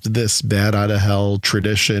kept this Bat Out of Hell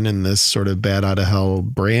tradition and this sort of Bat Out of Hell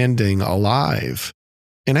branding alive.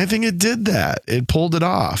 And I think it did that. It pulled it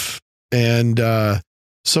off. And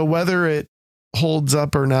so whether it holds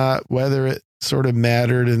up or not, whether it sort of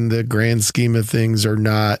mattered in the grand scheme of things or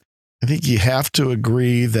not, I think you have to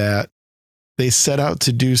agree that they set out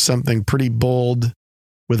to do something pretty bold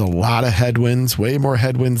with a lot of headwinds, way more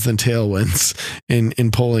headwinds than tailwinds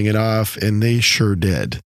in pulling it off. And they sure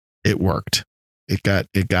did. It worked. It got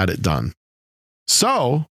it done.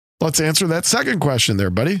 So let's answer that second question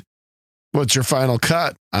there, buddy. What's your final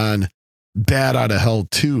cut on Bat Out of Hell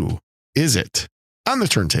 2? Is it on the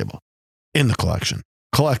turntable, in the collection,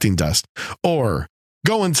 collecting dust, or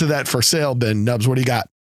go into that for sale bin? Nubs, what do you got?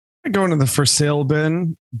 I go into the for sale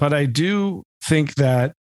bin, but I do think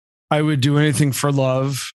that I would do anything for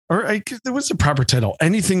love, what's the proper title?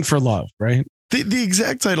 Anything for love, right? The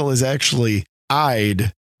exact title is actually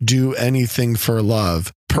I'd do anything for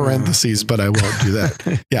love, parentheses, but I won't do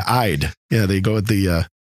that. Yeah, I'd. Yeah, they go with the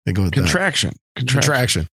contraction.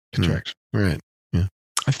 Contraction. Right. Yeah.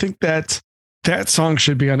 I think that song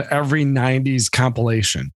should be on every 90s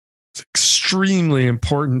compilation. It's an extremely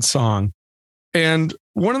important song and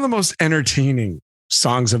one of the most entertaining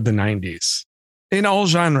songs of the 90s in all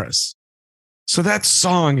genres. So that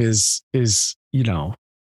song is, that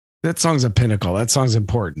song's a pinnacle. That song's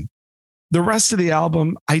important. The rest of the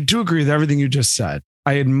album, I do agree with everything you just said.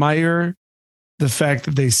 I admire the fact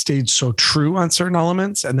that they stayed so true on certain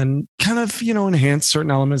elements and then kind of, enhance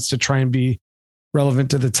certain elements to try and be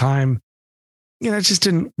relevant to the time. It just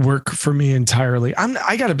didn't work for me entirely.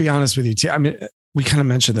 I got to be honest with you, too. I mean, we kind of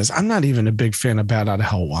mentioned this. I'm not even a big fan of Bat Out of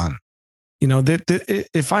Hell 1.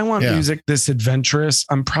 If I want music this adventurous,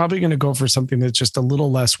 I'm probably going to go for something that's just a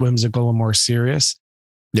little less whimsical and more serious.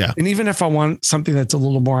 Yeah. And even if I want something that's a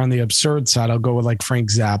little more on the absurd side, I'll go with like Frank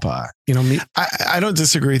Zappa. I don't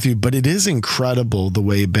disagree with you, but it is incredible the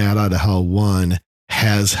way Bat Out of Hell 1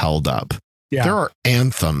 has held up. Yeah. There are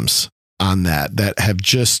anthems on that have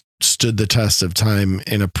just stood the test of time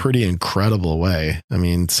in a pretty incredible way. I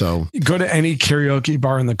mean, so you go to any karaoke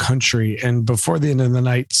bar in the country and before the end of the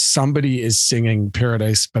night, somebody is singing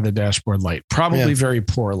Paradise by the Dashboard Light, probably very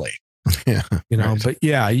poorly. Yeah, right. But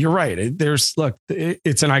yeah, you're right. It's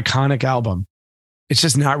an iconic album. It's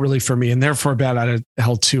just not really for me. And therefore Bat Out of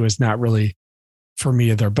Hell 2 is not really for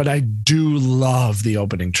me either, but I do love the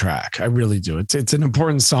opening track. I really do. It's an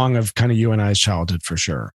important song of kind of you and I's childhood for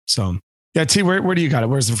sure. So yeah, T, where do you got it?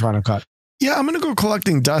 Where's the final cut? Yeah, I'm going to go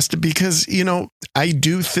collecting dust because, I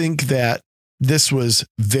do think that this was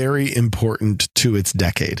very important to its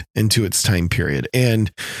decade and to its time period.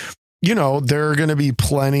 And, there are going to be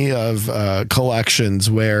plenty of collections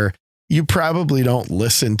where you probably don't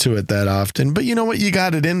listen to it that often, but you know what? You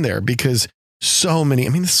got it in there because so many,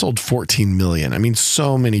 this sold 14 million.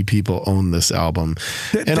 So many people own this album.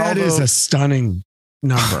 That is a stunning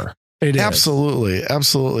number. It is. Absolutely.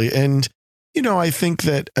 And, I think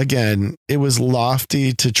that, again, it was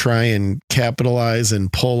lofty to try and capitalize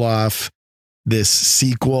and pull off this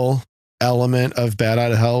sequel element of Bat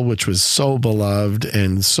Out of Hell, which was so beloved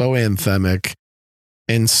and so anthemic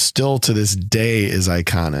and still to this day is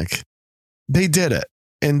iconic. They did it.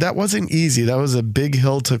 And that wasn't easy. That was a big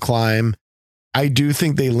hill to climb. I do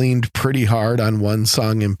think they leaned pretty hard on one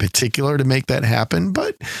song in particular to make that happen.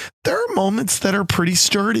 But there are moments that are pretty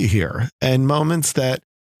sturdy here and moments that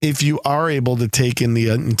if you are able to take in the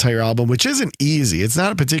entire album, which isn't easy, it's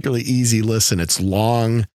not a particularly easy listen. It's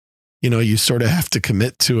long. You sort of have to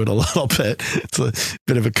commit to it a little bit. It's a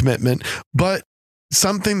bit of a commitment, but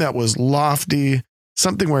something that was lofty,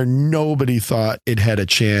 something where nobody thought it had a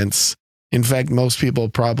chance. In fact, most people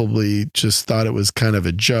probably just thought it was kind of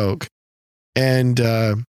a joke, and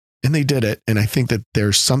they did it. And I think that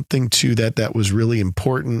there's something to that was really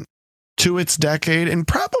important to its decade, and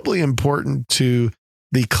probably important to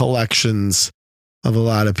the collections of a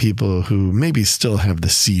lot of people who maybe still have the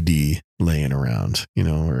CD laying around,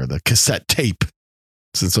 or the cassette tape,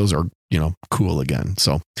 since those are, cool again.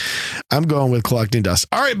 So I'm going with Collecting Dust.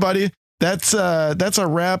 All right, buddy. That's a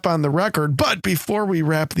wrap on the record. But before we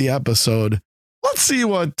wrap the episode, let's see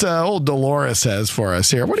what old Dolores has for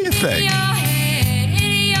us here. What do you think?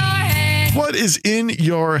 What is in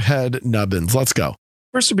your head, Nubbins? Let's go.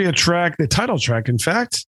 First would be a track, the title track, in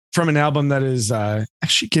fact, from an album that is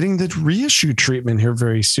actually getting the reissue treatment here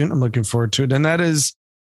very soon. I'm looking forward to it. And that is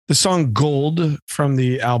the song Gold from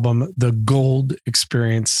the album The Gold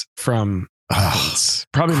Experience from Prince.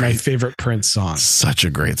 Probably my favorite Prince song. Such a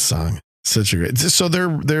great song. Such a great. So they're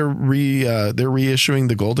reissuing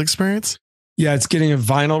The Gold Experience? Yeah, it's getting a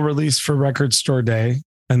vinyl release for Record Store Day.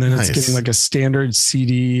 And then it's getting like a standard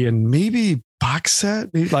CD and maybe box set.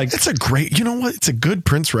 It's a great, it's a good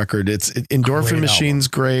Prince record. It's Endorphin Machine's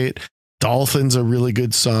great. Dolphin's a really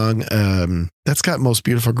good song. That's got Most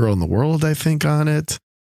Beautiful Girl in the World, I think, on it.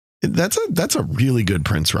 That's a really good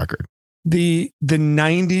Prince record. The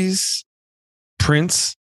 90s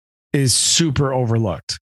Prince is super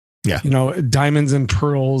overlooked. Yeah. Diamonds and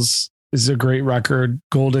Pearls is a great record.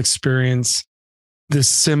 Gold Experience. The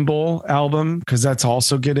Symbol album, because that's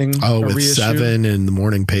also getting with reissue. 7 and the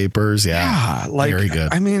Morning Papers. Yeah. Very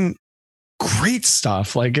good. I mean, great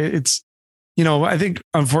stuff. Like it's, I think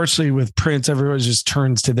unfortunately with Prince, everyone just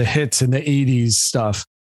turns to the hits and the 80s stuff.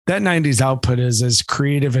 That 90s output is as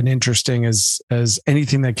creative and interesting as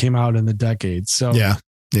anything that came out in the decade. So yeah.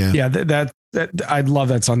 That I love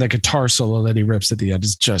that song. That guitar solo that he rips at the end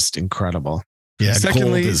is just incredible. Yeah,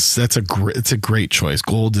 secondly, it's a great choice.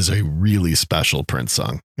 Gold is a really special Prince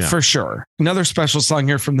song. Yeah. For sure. Another special song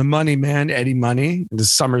here from the Money Man, Eddie Money. The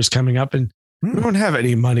summer's coming up and we don't have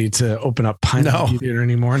any money to open up Pine Knob Theater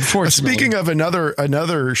anymore, unfortunately. Speaking of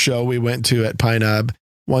another show we went to at Pine Knob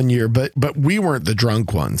one year, but we weren't the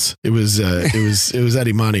drunk ones. It was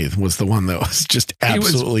Eddie Money was the one that was just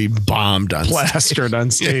absolutely bombed on plastered stage. On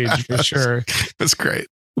stage for sure. It was great.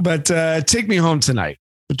 But Take Me Home Tonight,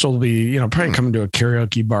 which will be, probably coming to a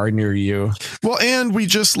karaoke bar near you. Well, and we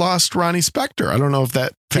just lost Ronnie Spector. I don't know if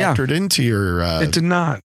that factored into your... it did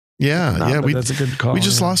not. Yeah. That's a good call. We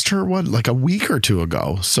just lost her, like a week or two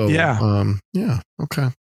ago. So, okay.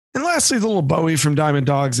 And lastly, the little Bowie from Diamond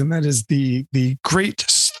Dogs, and that is the great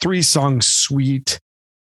 3-song Sweet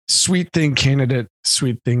Thing Candidate,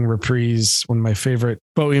 Sweet Thing Reprise, one of my favorite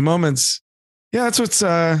Bowie moments. Yeah, that's what's,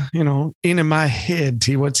 in my head.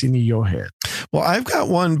 T, what's in your head? Well, I've got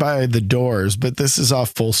one by The Doors, but this is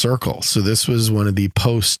off Full Circle. So this was one of the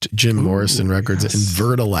post Jim Morrison records in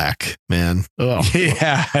Vertilac, man. Oh,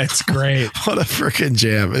 yeah, it's great. What a freaking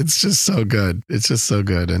jam. It's just so good.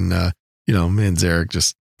 And, Manzarek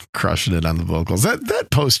just crushing it on the vocals. That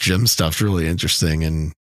post Jim stuff's really interesting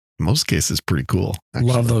and in most cases pretty cool.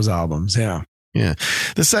 Actually. Love those albums. Yeah. Yeah.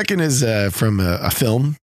 The second is from a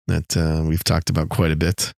film that we've talked about quite a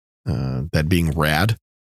bit, that being Rad,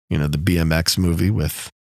 the BMX movie with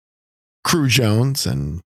Crew Jones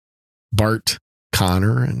and Bart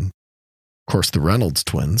Connor and, of course, the Reynolds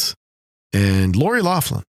twins and Lori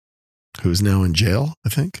Loughlin, who's now in jail, I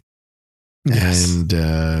think. Yes.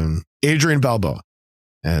 And Adrian Balboa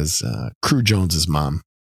as Crew Jones's mom.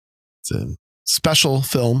 It's a special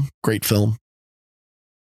film, great film.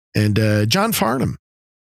 And John Farnham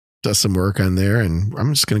does some work on there, and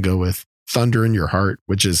I'm just going to go with Thunder in Your Heart,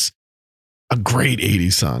 which is a great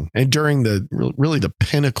 80s song. And during really the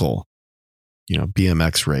pinnacle,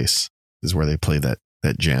 BMX race is where they play that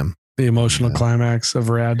jam. The emotional climax of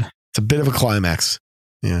Rad. It's a bit of a climax.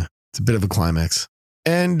 Yeah, it's a bit of a climax.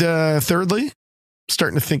 And thirdly,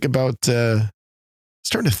 starting to think about the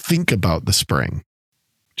spring.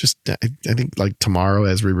 Just, I think like tomorrow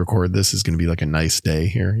as we record this is going to be like a nice day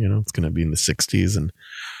here. It's going to be in the 60s and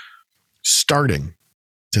starting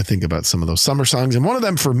to think about some of those summer songs. And one of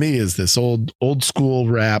them for me is this old school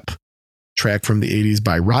rap track from the 80s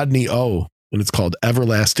by Rodney O, and it's called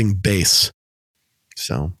Everlasting Bass.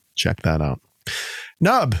 So check that out.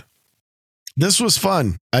 Nub, this was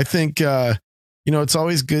fun. I think, it's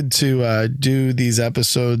always good to do these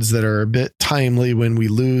episodes that are a bit timely when we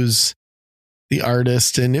lose the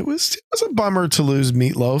artist, and it was a bummer to lose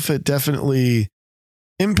Meatloaf. It definitely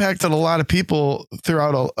impacted a lot of people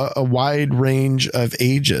throughout a wide range of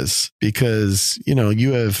ages, because, you know,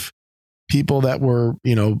 you have people that were,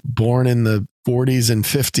 you know, born in the 40s and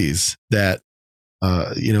 50s that,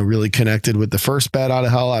 you know, really connected with the first Bat Out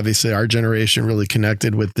of Hell. Obviously, our generation really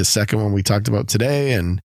connected with the second one we talked about today.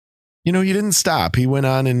 And, you know, he didn't stop. He went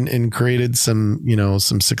on and created some, you know,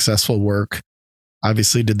 some successful work.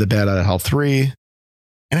 Obviously did the Bat Out of Hell 3.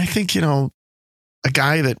 And I think, you know, a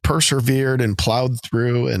guy that persevered and plowed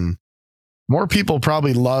through, and more people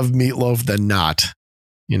probably love Meatloaf than not,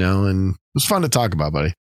 you know, and it was fun to talk about,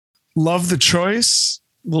 buddy. Love the choice.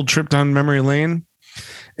 Little trip down memory lane.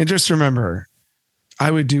 And just remember,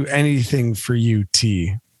 I would do anything for you,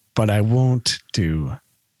 T, but I won't do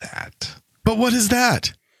that. But what is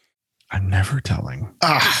that? I'm never telling.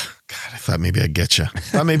 Ah, God, I thought maybe I'd get you. I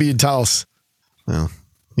thought maybe you'd tell us. Well,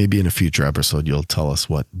 maybe in a future episode, you'll tell us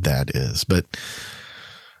what that is. But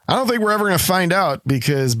I don't think we're ever going to find out,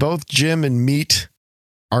 because both Jim and Meat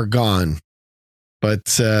are gone.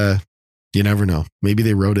 But you never know. Maybe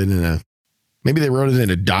they wrote it in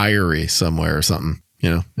a diary somewhere or something, you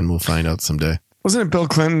know, and we'll find out someday. Wasn't it Bill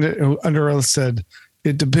Clinton who under oath said,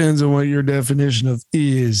 "It depends on what your definition of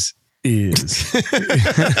is." It's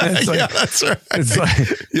like, yeah, that's right. It's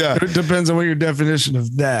like, yeah, it depends on what your definition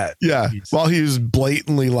of that. Yeah. is. While he was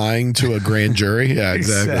blatantly lying to a grand jury. Yeah,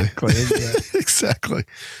 exactly. Exactly. Exactly.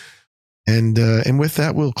 And with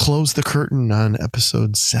that, we'll close the curtain on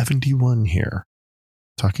episode 71 here,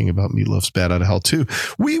 talking about Meatloaf's Bat Out of Hell 2.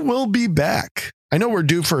 We will be back. I know we're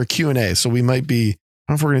due for a Q&A, so we might be, I don't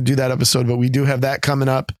know if we're going to do that episode, but we do have that coming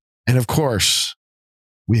up. And of course,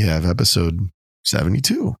 we have episode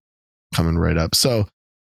 72 coming right up. So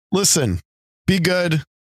listen, be good,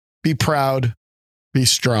 be proud, be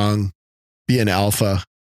strong, be an alpha.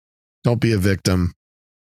 Don't be a victim,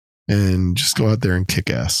 and just go out there and kick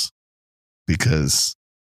ass, because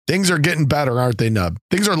things are getting better, aren't they, Nub?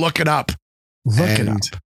 Things are looking up. Looking up.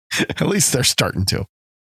 At least they're starting to.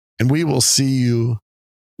 And we will see you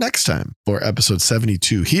next time for episode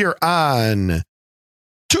 72 here on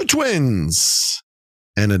Two Twins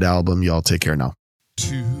and an Album. Y'all take care now.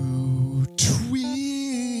 Two twins.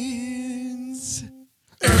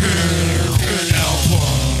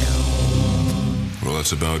 Well,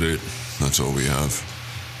 that's about it. That's all we have.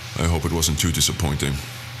 I hope it wasn't too disappointing.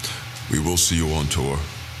 We will see you on tour.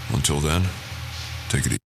 Until then, take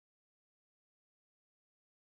it easy.